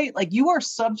 by the way, like you are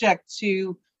subject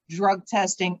to drug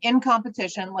testing in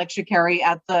competition, like Sha'Carri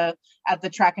at the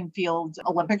track and field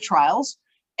Olympic trials.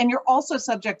 And you're also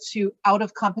subject to out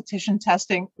of competition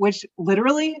testing, which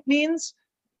literally means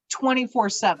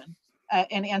 24/7.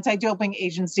 An anti-doping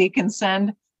agency can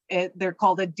send they're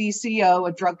called a DCO,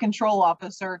 a drug control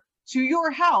officer, to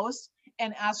your house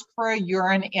and ask for a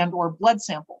urine and or blood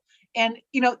sample. And,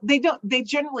 they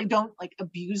generally don't like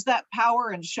abuse that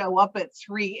power and show up at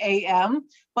 3 a.m.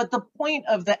 But the point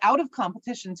of the out of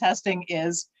competition testing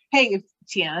is, hey,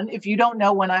 if you don't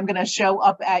know when I'm going to show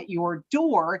up at your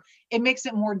door, it makes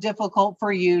it more difficult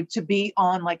for you to be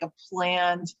on like a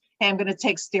planned, hey, I'm going to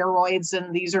take steroids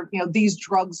and these are, these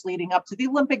drugs leading up to the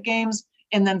Olympic Games,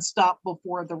 and then stop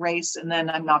before the race, and then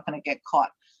I'm not going to get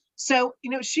caught. So,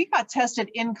 she got tested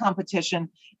in competition.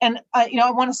 And, I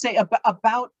want to say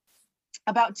about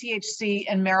THC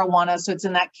and marijuana, so it's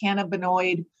in that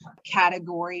cannabinoid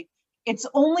category. It's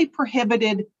only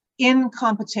prohibited in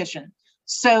competition.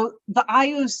 So the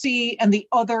IOC and the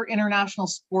other international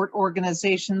sport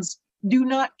organizations do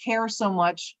not care so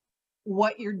much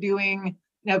what you're doing.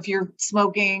 If you're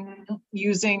smoking,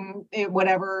 using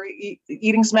whatever,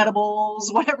 eating some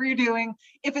edibles, whatever you're doing,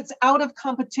 if it's out of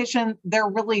competition, they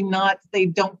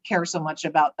don't care so much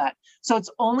about that. So it's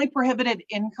only prohibited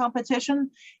in competition.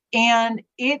 And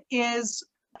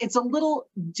it's a little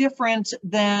different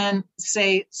than,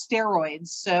 say, steroids.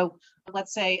 So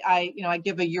let's say I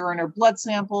give a urine or blood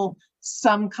sample,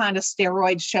 some kind of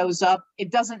steroid shows up.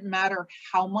 It doesn't matter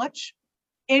how much,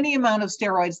 any amount of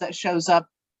steroids that shows up,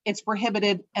 it's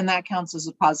prohibited, and that counts as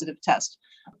a positive test.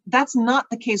 That's not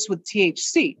the case with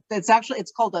THC.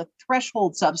 It's called a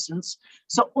threshold substance.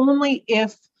 So only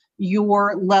if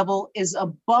your level is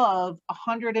above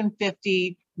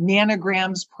 150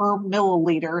 nanograms per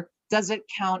milliliter does it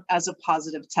count as a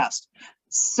positive test.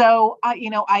 So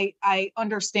I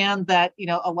understand that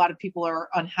a lot of people are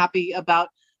unhappy about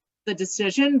the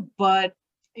decision, but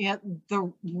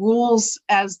the rules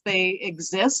as they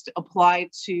exist apply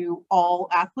to all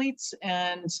athletes.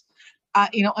 And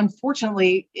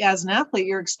unfortunately, as an athlete,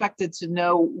 you're expected to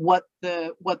know what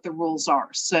the rules are.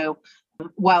 So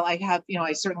while I have,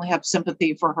 I certainly have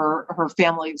sympathy for her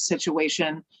family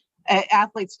situation,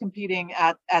 athletes competing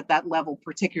at that level,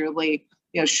 particularly,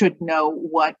 should know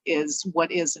what is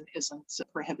and isn't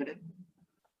prohibited.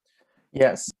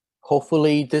 Yes,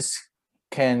 hopefully this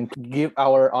can give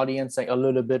our audience like a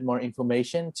little bit more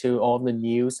information to all the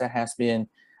news that has been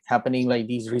happening like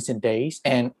these recent days.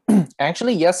 And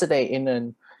actually yesterday in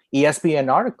an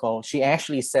ESPN article, she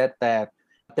actually said that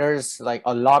there's like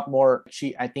a lot more.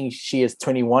 I think she is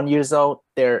 21 years old.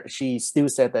 She still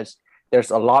said that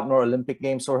there's a lot more Olympic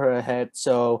Games for her ahead.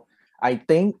 So I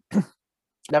think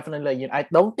definitely, I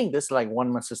don't think this like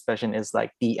 1 month suspension is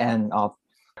like the end of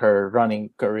her running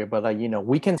career, but like,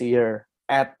 we can see her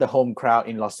at the home crowd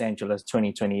in Los Angeles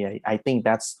 2028. I think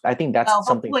that's Well,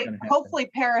 something hopefully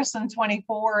Paris in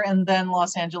 24 and then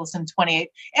Los Angeles in 28.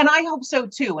 And I hope so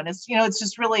too. And it's, it's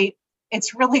just really,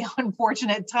 it's really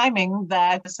unfortunate timing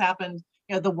that this happened,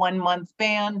 the 1 month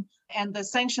ban, and the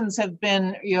sanctions have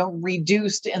been,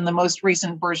 reduced in the most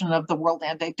recent version of the World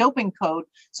Anti-Doping Code.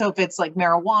 So if it's like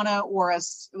marijuana or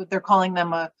they're calling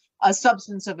them a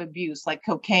substance of abuse like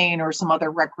cocaine or some other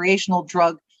recreational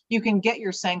drug, you can get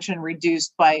your sanction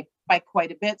reduced by quite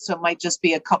a bit. So it might just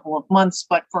be a couple of months,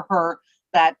 but for her,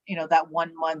 that, that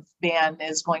 1 month ban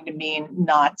is going to mean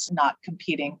not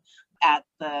competing at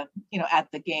the,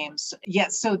 at the games.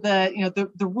 Yes. So the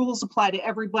rules apply to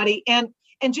everybody. And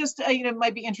just, it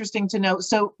might be interesting to know.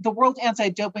 So the World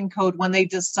Anti-Doping Code, when they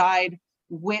decide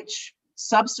which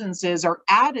substances are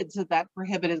added to that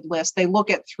prohibited list, they look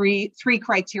at three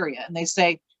criteria, and they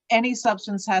say any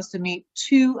substance has to meet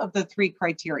 2 of the 3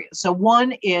 criteria. So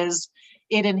one is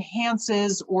it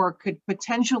enhances or could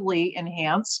potentially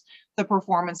enhance the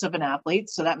performance of an athlete.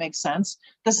 So that makes sense.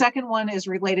 The second one is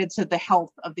related to the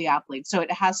health of the athlete. So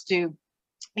it has to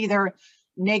either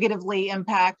negatively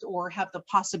impact or have the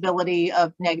possibility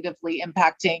of negatively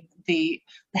impacting the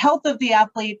health of the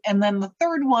athlete. And then the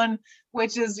third one,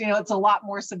 which is, it's a lot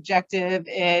more subjective,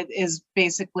 it is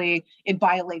basically, it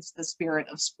violates the spirit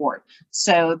of sport.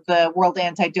 So the World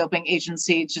Anti-Doping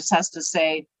Agency just has to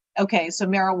say, okay, so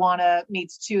marijuana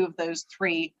meets 2 of those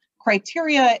 3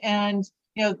 criteria. And,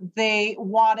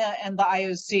 WADA and the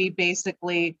IOC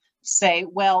basically say,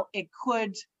 well, it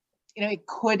could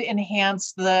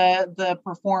enhance the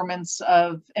performance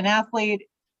of an athlete.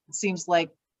 It seems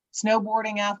like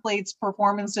snowboarding athletes'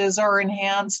 performances are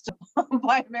enhanced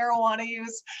by marijuana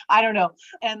use. I don't know.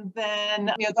 And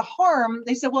then, the harm,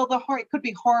 they said, well, it could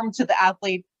be harm to the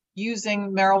athlete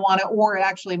using marijuana, or it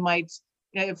actually might,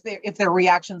 if their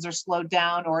reactions are slowed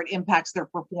down, or it impacts their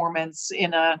performance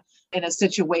in a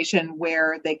situation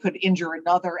where they could injure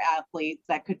another athlete,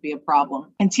 that could be a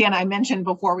problem. And Tian, I mentioned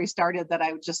before we started that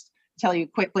I would just tell you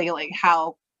quickly like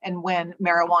how and when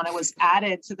marijuana was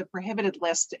added to the prohibited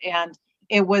list. And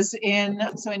it was in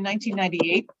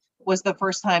 1998 was the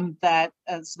first time that,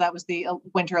 so that was the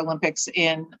Winter Olympics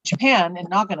in Japan, in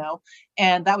Nagano.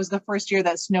 And that was the first year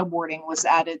that snowboarding was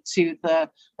added to the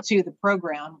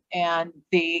program. And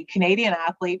the Canadian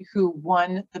athlete who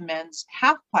won the men's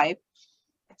half pipe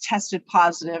tested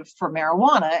positive for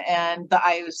marijuana. And the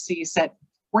IOC said,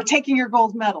 "We're taking your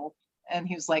gold medal." And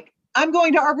he was like, "I'm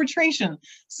going to arbitration."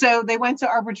 So they went to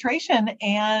arbitration,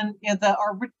 and the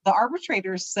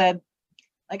arbitrators said,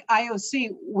 like, IOC,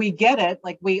 we get it.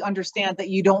 Like, we understand that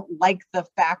you don't like the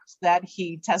fact that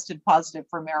he tested positive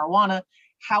for marijuana.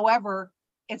 However,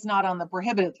 it's not on the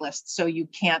prohibited list, so you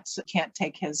can't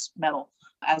take his medal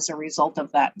as a result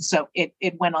of that. So it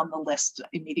went on the list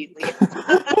immediately.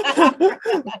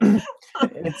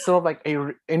 It's sort of like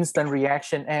a instant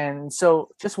reaction. And so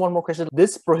just one more question.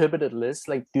 This prohibited list,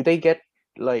 like, do they get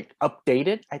like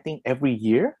updated, I think, every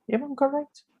year, if I'm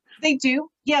correct? They do.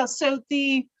 Yeah. So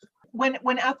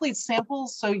when athletes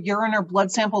samples, so urine or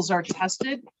blood samples are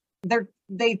tested, the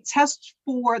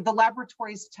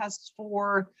laboratories test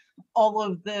for all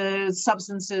of the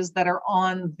substances that are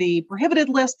on the prohibited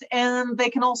list, and they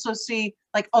can also see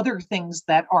like other things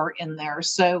that are in there.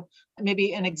 So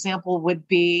maybe an example would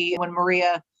be when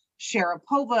Maria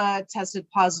Sharapova tested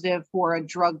positive for a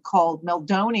drug called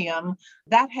meldonium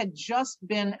that had just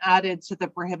been added to the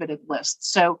prohibited list.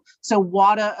 So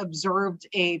WADA observed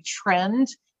a trend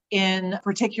in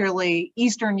particularly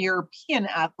Eastern European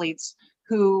athletes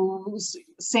whose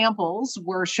samples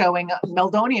were showing up,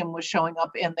 meldonium was showing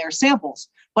up in their samples,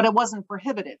 but it wasn't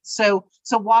prohibited. So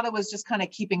WADA was just kind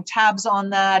of keeping tabs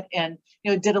on that, and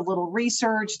did a little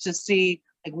research to see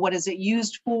like what is it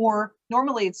used for.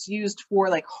 Normally it's used for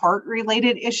like heart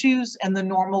related issues, and the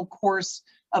normal course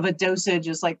of a dosage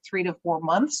is like 3 to 4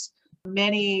 months.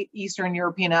 Many Eastern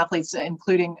European athletes,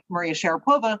 including Maria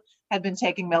Sharapova, had been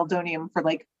taking meldonium for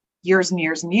like years and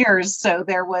years and years. So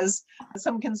there was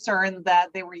some concern that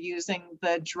they were using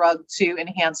the drug to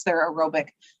enhance their aerobic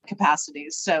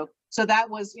capacities. So that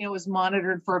was, was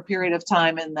monitored for a period of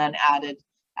time and then added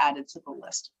to the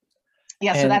list.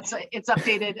 Yeah, so it's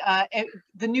updated.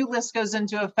 The new list goes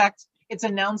into effect. It's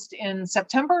announced in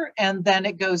September, and then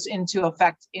it goes into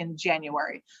effect in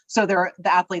January. So the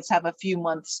athletes have a few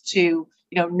months to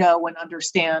know and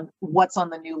understand what's on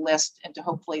the new list, and to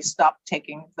hopefully stop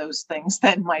taking those things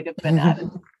that might have been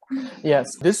added.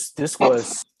 Yes, this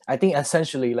was, I think,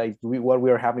 essentially like what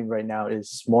we are having right now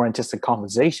is more than just a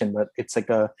conversation, but it's like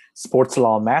a sports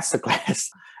law masterclass.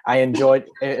 I enjoyed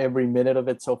every minute of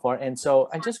it so far, and so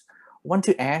I just want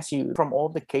to ask you, from all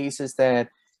the cases that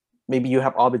maybe you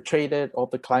have arbitrated, all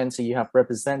the clients that you have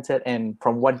represented, and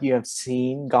from what you have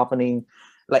seen governing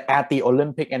like at the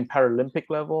Olympic and Paralympic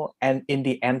level and in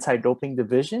the anti-doping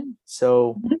division.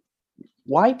 So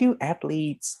why do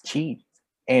athletes cheat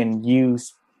and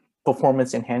use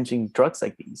performance enhancing drugs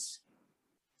like these?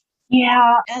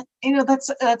 Yeah, that's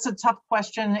a tough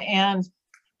question. And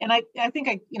I think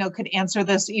I could answer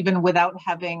this even without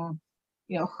having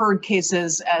heard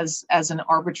cases as an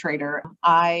arbitrator.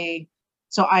 I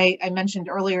mentioned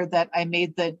earlier that I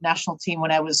made the national team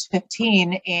when I was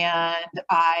 15, and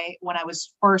when I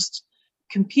was first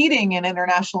competing in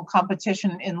international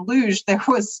competition in luge, there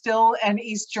was still an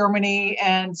East Germany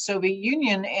and Soviet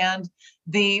Union, and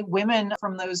the women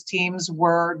from those teams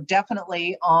were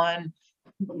definitely on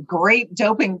great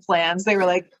doping plans. They were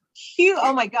like huge.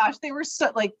 Oh my gosh, they were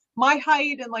so like my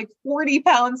height and like 40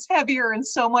 pounds heavier and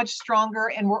so much stronger.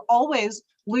 And we're always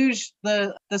luge.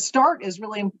 The start is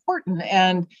really important,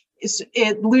 and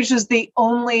luge is the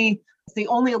only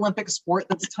Olympic sport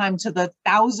that's timed to the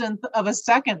thousandth of a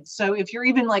second. So if you're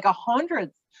even like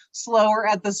 100th slower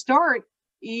at the start,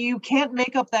 you can't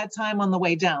make up that time on the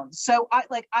way down. So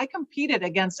I competed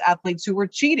against athletes who were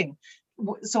cheating.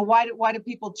 So why do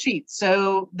people cheat?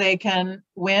 So they can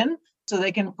win, so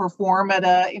they can perform at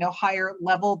a higher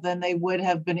level than they would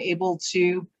have been able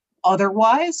to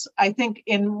otherwise. I think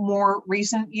in more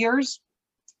recent years,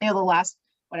 the last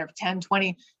 10,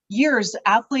 20 years,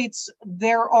 athletes,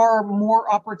 there are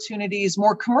more opportunities,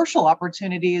 more commercial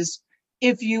opportunities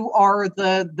if you are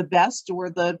the best or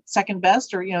the second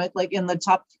best, or like in the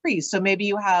top 3. So maybe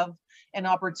you have an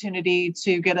opportunity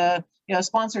to get a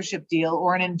sponsorship deal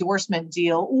or an endorsement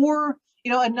deal, or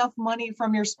enough money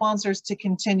from your sponsors to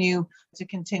continue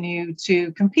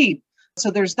to compete. So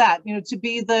there's that, to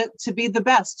be the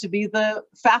best, to be the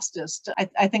fastest.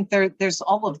 I think there's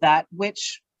all of that,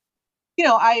 which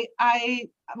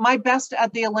my best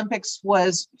at the Olympics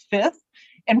was 5th.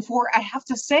 And I have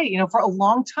to say, for a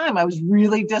long time, I was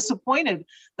really disappointed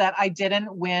that I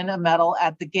didn't win a medal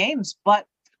at the games. But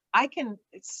I can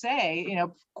say,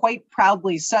 quite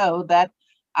proudly so, that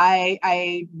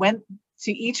I went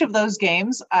to each of those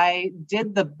games. I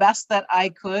did the best that I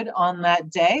could on that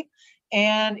day.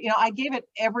 And, I gave it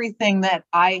everything that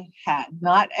I had,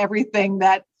 not everything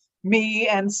that me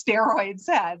and steroids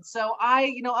had. So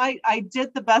I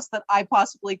did the best that I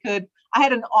possibly could. I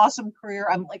had an awesome career.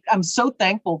 I'm so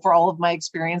thankful for all of my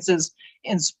experiences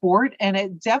in sport, and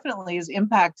it definitely has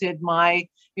impacted my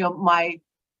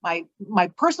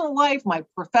personal life, my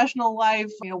professional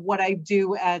life, what I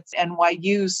do at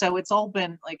NYU. So it's all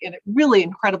been like a really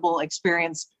incredible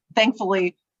experience,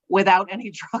 thankfully, without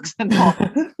any drugs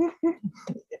involved.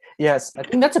 Yes, I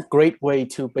think that's a great way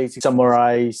to basically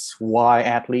summarize why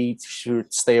athletes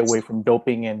should stay away from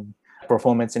doping and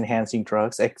performance enhancing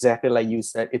drugs. Exactly like you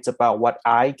said, it's about what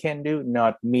I can do,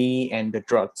 not me and the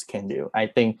drugs can do. I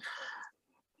think.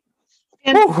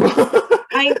 And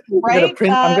I'm gonna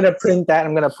print that.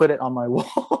 I'm gonna put it on my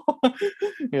wall.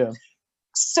 Yeah.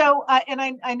 So,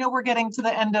 and I know we're getting to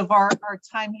the end of our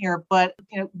time here, but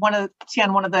one of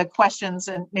the questions,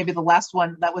 and maybe the last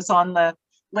one that was on the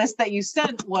list that you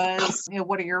sent, was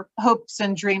what are your hopes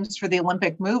and dreams for the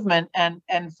Olympic movement and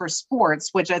for sports,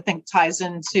 which I think ties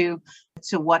into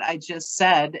what I just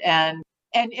said. And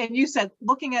you said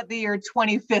looking at the year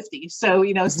 2050. So,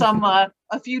 some a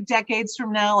few decades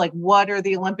from now, like what are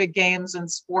the Olympic Games and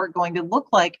sport going to look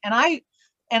like? And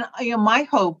my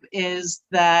hope is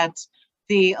that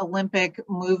the Olympic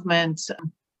movement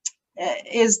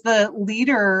is the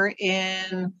leader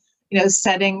in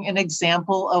setting an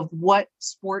example of what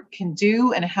sport can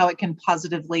do and how it can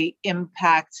positively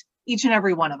impact each and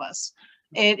every one of us.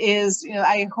 It is,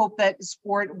 I hope that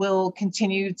sport will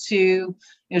continue to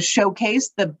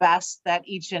showcase the best that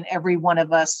each and every one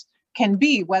of us can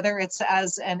be, whether it's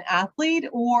as an athlete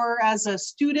or as a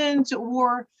student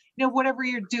or whatever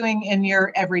you're doing in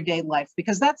your everyday life,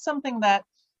 because that's something that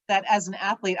as an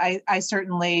athlete I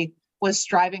certainly was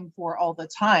striving for all the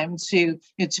time, to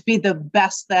be the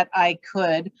best that I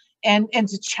could, and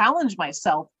to challenge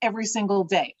myself every single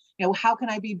day. How can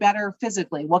I be better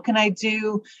physically? What can I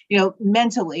do,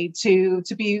 mentally to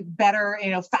be better,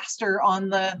 faster on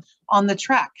the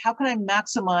track? How can I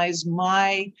maximize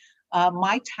my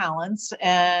talents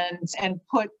and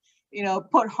put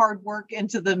hard work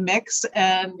into the mix,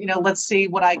 and let's see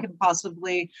what I can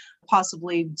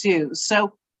possibly do.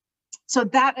 So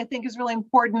that, I think, is really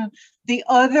important. The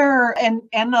other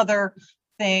other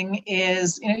thing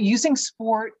is using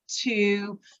sport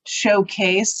to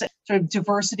showcase sort of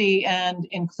diversity and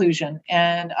inclusion.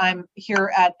 And I'm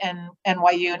here at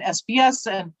NYU and SBS,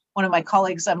 and one of my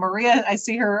colleagues, Maria, I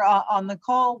see her on the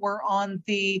call. We're on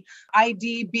the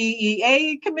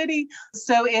IDBEA committee.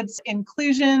 So it's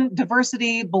inclusion,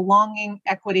 diversity, belonging,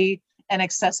 equity, and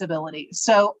accessibility.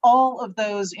 So all of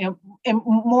those,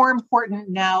 more important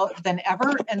now than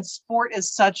ever. And sport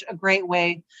is such a great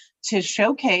way to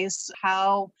showcase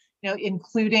how,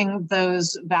 including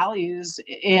those values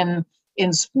in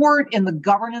sport, in the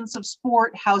governance of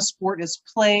sport, how sport is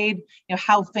played,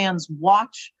 how fans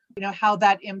watch, how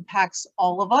that impacts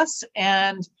all of us.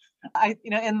 And I,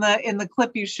 in the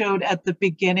clip you showed at the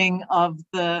beginning of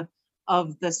the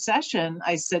session,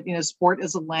 I said, sport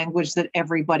is a language that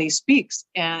everybody speaks.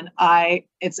 And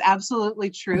it's absolutely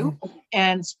true.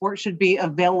 And sport should be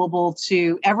available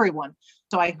to everyone.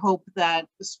 So I hope that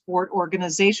sport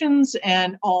organizations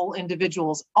and all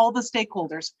individuals, all the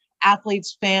stakeholders,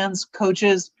 athletes, fans,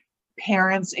 coaches,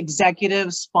 parents,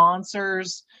 executives,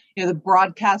 sponsors, the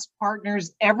broadcast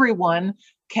partners, everyone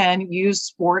can use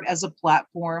sport as a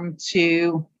platform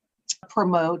to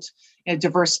promote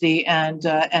diversity and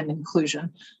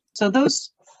inclusion. So those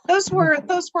were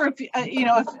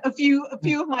a few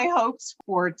of my hopes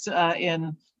for it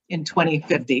in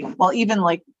 2050. Well, even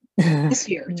like this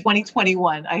year,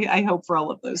 2021, I hope for all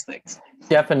of those things.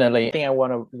 Definitely. I think I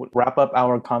want to wrap up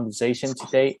our conversation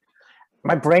today.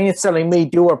 My brain is telling me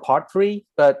do a part 3,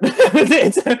 but I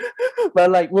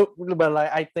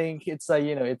think it's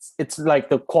it's like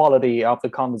the quality of the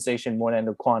conversation more than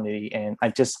the quantity, and I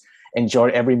just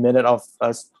enjoyed every minute of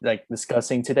us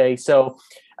discussing today. So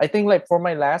I think for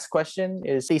my last question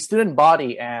is the student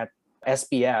body at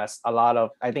SBS.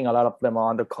 I think a lot of them are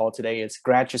on the call today is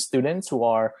graduate students who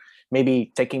are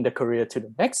maybe taking the career to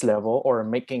the next level or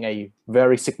making a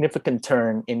very significant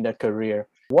turn in their career.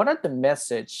 What are the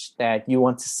message that you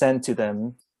want to send to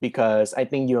them? Because I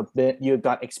think you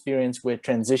got experience with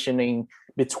transitioning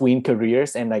between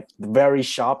careers and very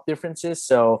sharp differences.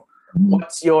 So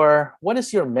what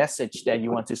is your message that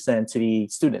you want to send to the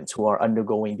students who are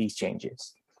undergoing these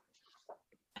changes?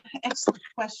 Excellent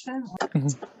question.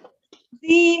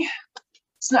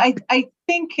 So I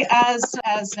think as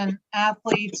an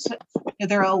athlete,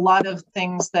 there are a lot of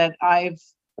things that I've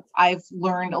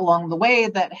learned along the way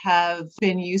that have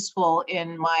been useful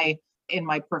in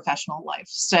my professional life.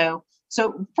 So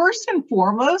first and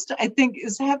foremost, I think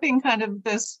is having kind of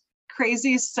this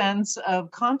crazy sense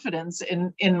of confidence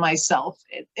in myself.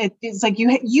 It's like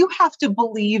you have to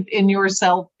believe in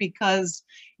yourself, because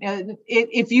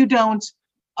if you don't,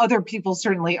 other people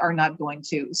certainly are not going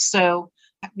to. So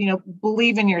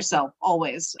believe in yourself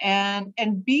always, and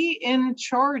be in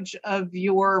charge of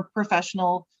your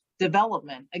professional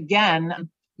development. Again,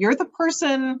 you're the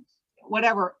person,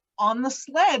 whatever, on the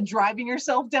sled driving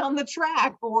yourself down the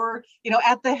track, or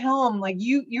at the helm.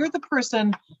 You're the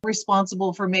person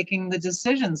responsible for making the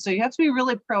decisions. So you have to be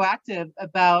really proactive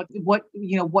about what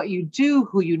you do,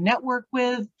 who you network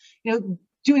with,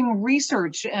 doing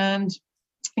research, and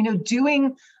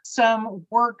doing some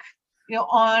work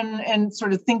on and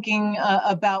sort of thinking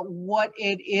about what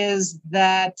it is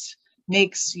that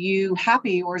makes you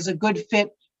happy or is a good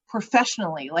fit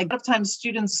professionally. A lot of times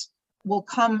students will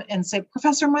come and say,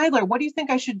 Professor Meidler, what do you think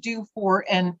I should do for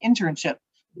an internship?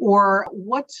 Or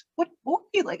what would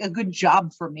be a good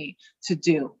job for me to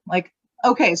do?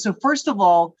 Okay, so first of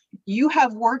all, you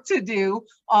have work to do,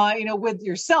 with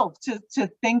yourself to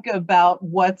think about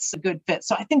what's a good fit.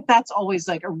 So I think that's always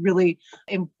a really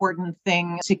important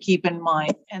thing to keep in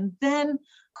mind. And then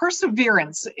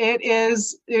perseverance. It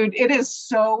is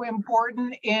so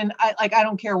important I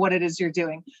don't care what it is you're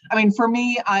doing. I mean, for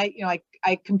me,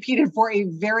 I competed for a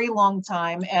very long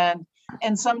time, and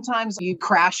sometimes you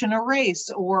crash in a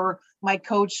race, or my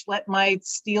coach let my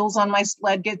steels on my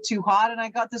sled get too hot and I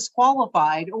got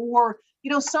disqualified, or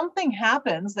something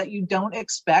happens that you don't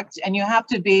expect, and you have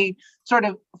to be sort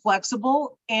of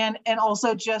flexible and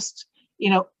also just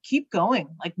keep going.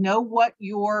 Know what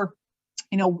your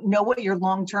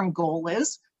long-term goal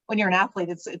is. When you're an athlete,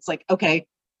 it's okay,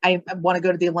 I want to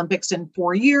go to the Olympics in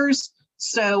 4 years.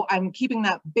 So I'm keeping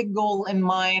that big goal in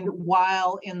mind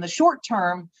while in the short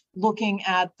term, looking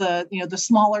at the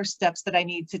smaller steps that I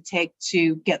need to take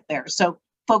to get there. So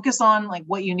focus on like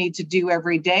what you need to do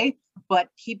every day, but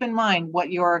keep in mind what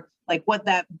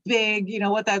that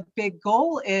big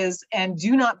goal is, and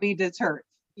do not be deterred.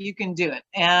 You can do it.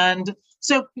 And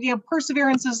so,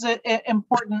 perseverance is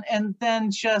important, and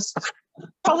then just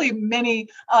probably many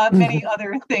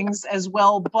other things as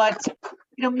well. But,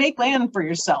 make plan for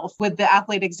yourself. With the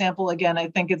athlete example, again, I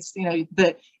think it's,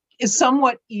 is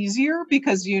somewhat easier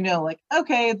because,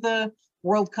 okay, the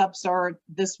World Cups are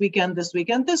this weekend.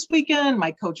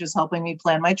 My coach is helping me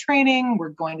plan my training. We're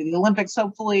going to the Olympics.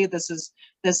 Hopefully this is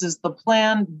the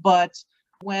plan. But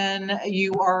when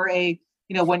you are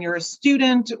when you're a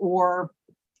student, or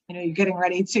you're getting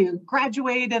ready to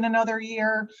graduate in another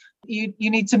year, you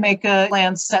need to make a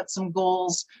plan, set some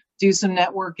goals, do some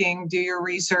networking, do your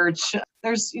research.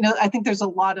 There's, I think there's a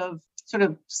lot of sort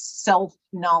of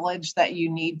self-knowledge that you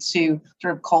need to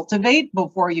sort of cultivate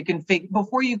before you can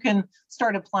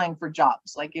start applying for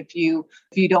jobs. Like if you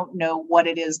don't know what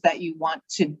it is that you want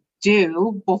to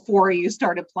do before you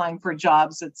start applying for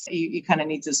jobs, it's you kind of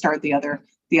need to start the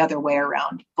other way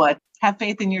around. But have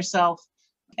faith in yourself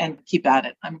and keep at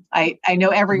it. I know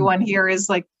everyone here is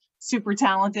like super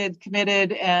talented,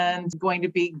 committed, and going to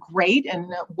be great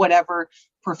in whatever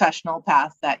professional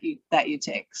path that you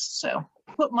take. So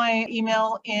put my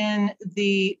email in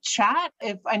the chat.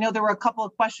 If I know there were a couple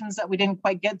of questions that we didn't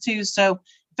quite get to. So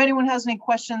if anyone has any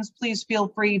questions, please feel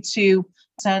free to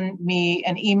send me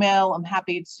an email. I'm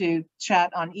happy to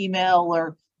chat on email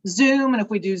or Zoom. And if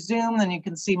we do Zoom, then you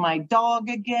can see my dog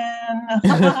again.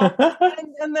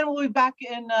 and then we'll be back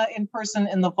in person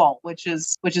in the fall, which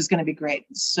is going to be great.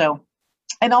 So,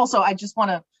 and also I just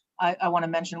want to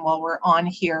mention while we're on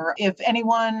here, if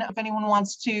anyone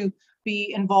wants to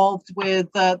be involved with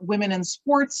women in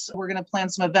sports, we're going to plan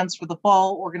some events for the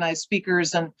fall, organize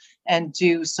speakers, and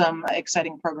do some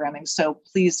exciting programming. So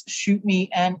please shoot me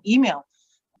an email.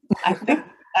 I think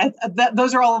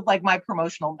those are all of like my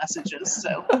promotional messages.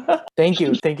 So thank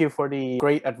you for the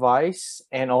great advice,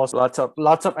 and also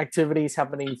lots of activities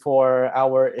happening for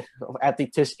our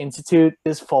Athlete Tish Institute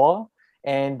this fall.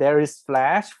 And there is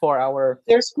Flash for our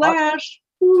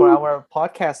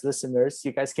podcast listeners.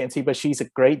 You guys can't see, but she's a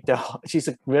great dog. She's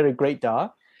a really great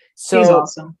dog. So she's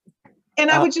awesome. And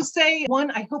I would just say,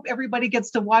 I hope everybody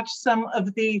gets to watch some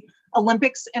of the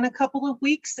Olympics in a couple of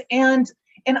weeks. And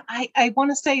I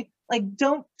want to say, like,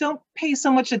 don't pay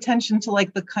so much attention to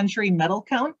like the country medal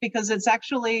count, because it's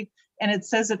actually, and it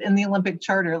says it in the Olympic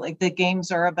charter, like the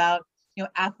games are about,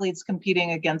 athletes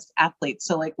competing against athletes.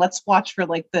 So like, let's watch for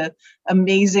like the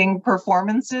amazing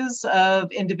performances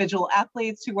of individual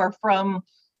athletes who are from,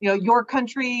 your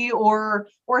country or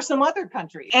some other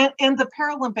country. And the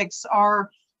Paralympics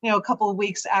are, a couple of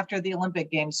weeks after the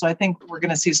Olympic Games. So I think we're going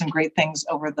to see some great things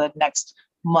over the next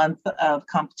month of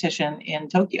competition in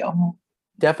Tokyo.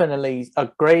 Definitely a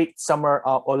great summer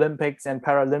of Olympics and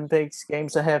Paralympics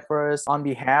games ahead for us. On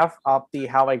behalf of the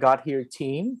How I Got Here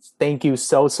team, thank you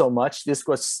so much.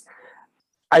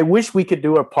 I wish we could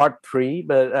do a part 3,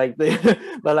 but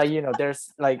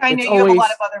there's like, I know you have a lot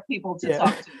of other people to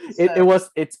talk to. So.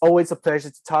 It's always a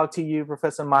pleasure to talk to you,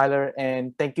 Professor Myler,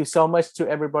 and thank you so much to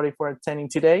everybody for attending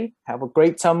today. Have a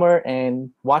great summer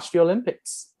and watch the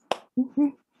Olympics.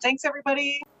 Thanks,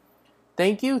 everybody.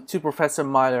 Thank you to Professor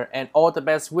Myler, and all the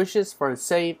best wishes for a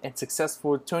safe and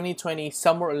successful 2020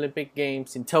 Summer Olympic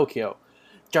Games in Tokyo.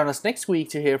 Join us next week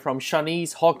to hear from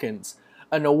Shanice Hawkins,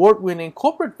 an award-winning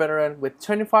corporate veteran with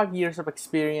 25 years of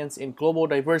experience in global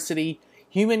diversity,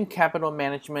 human capital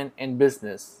management, and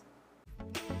business.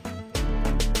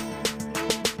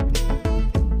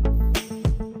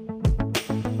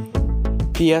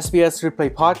 The SBS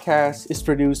Replay podcast is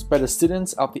produced by the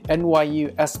students of the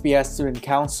NYU SBS Student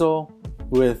Council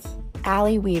with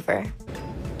Ali Weaver,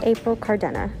 April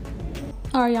Cardena,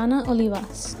 Ariana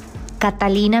Olivas,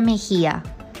 Catalina Mejia,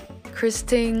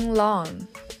 Christine Long,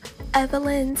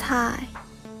 Evelyn Tai,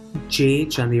 Jay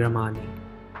Chandiramani,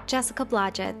 Jessica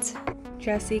Blodgett,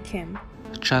 Jesse Kim,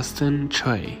 Justin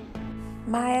Choi,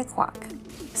 Maya Kwok,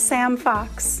 Sam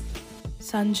Fox,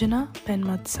 Sanjana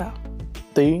Penmatsa,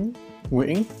 Ting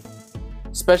Nguyen.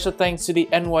 Special thanks to the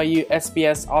NYU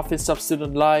SBS Office of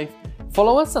Student Life.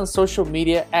 Follow us on social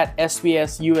media at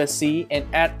SBS USC and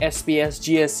at SBS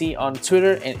GSC on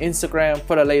Twitter and Instagram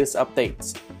for the latest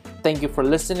updates. Thank you for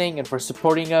listening and for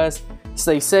supporting us.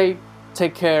 Stay safe,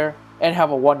 take care, and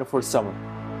have a wonderful summer.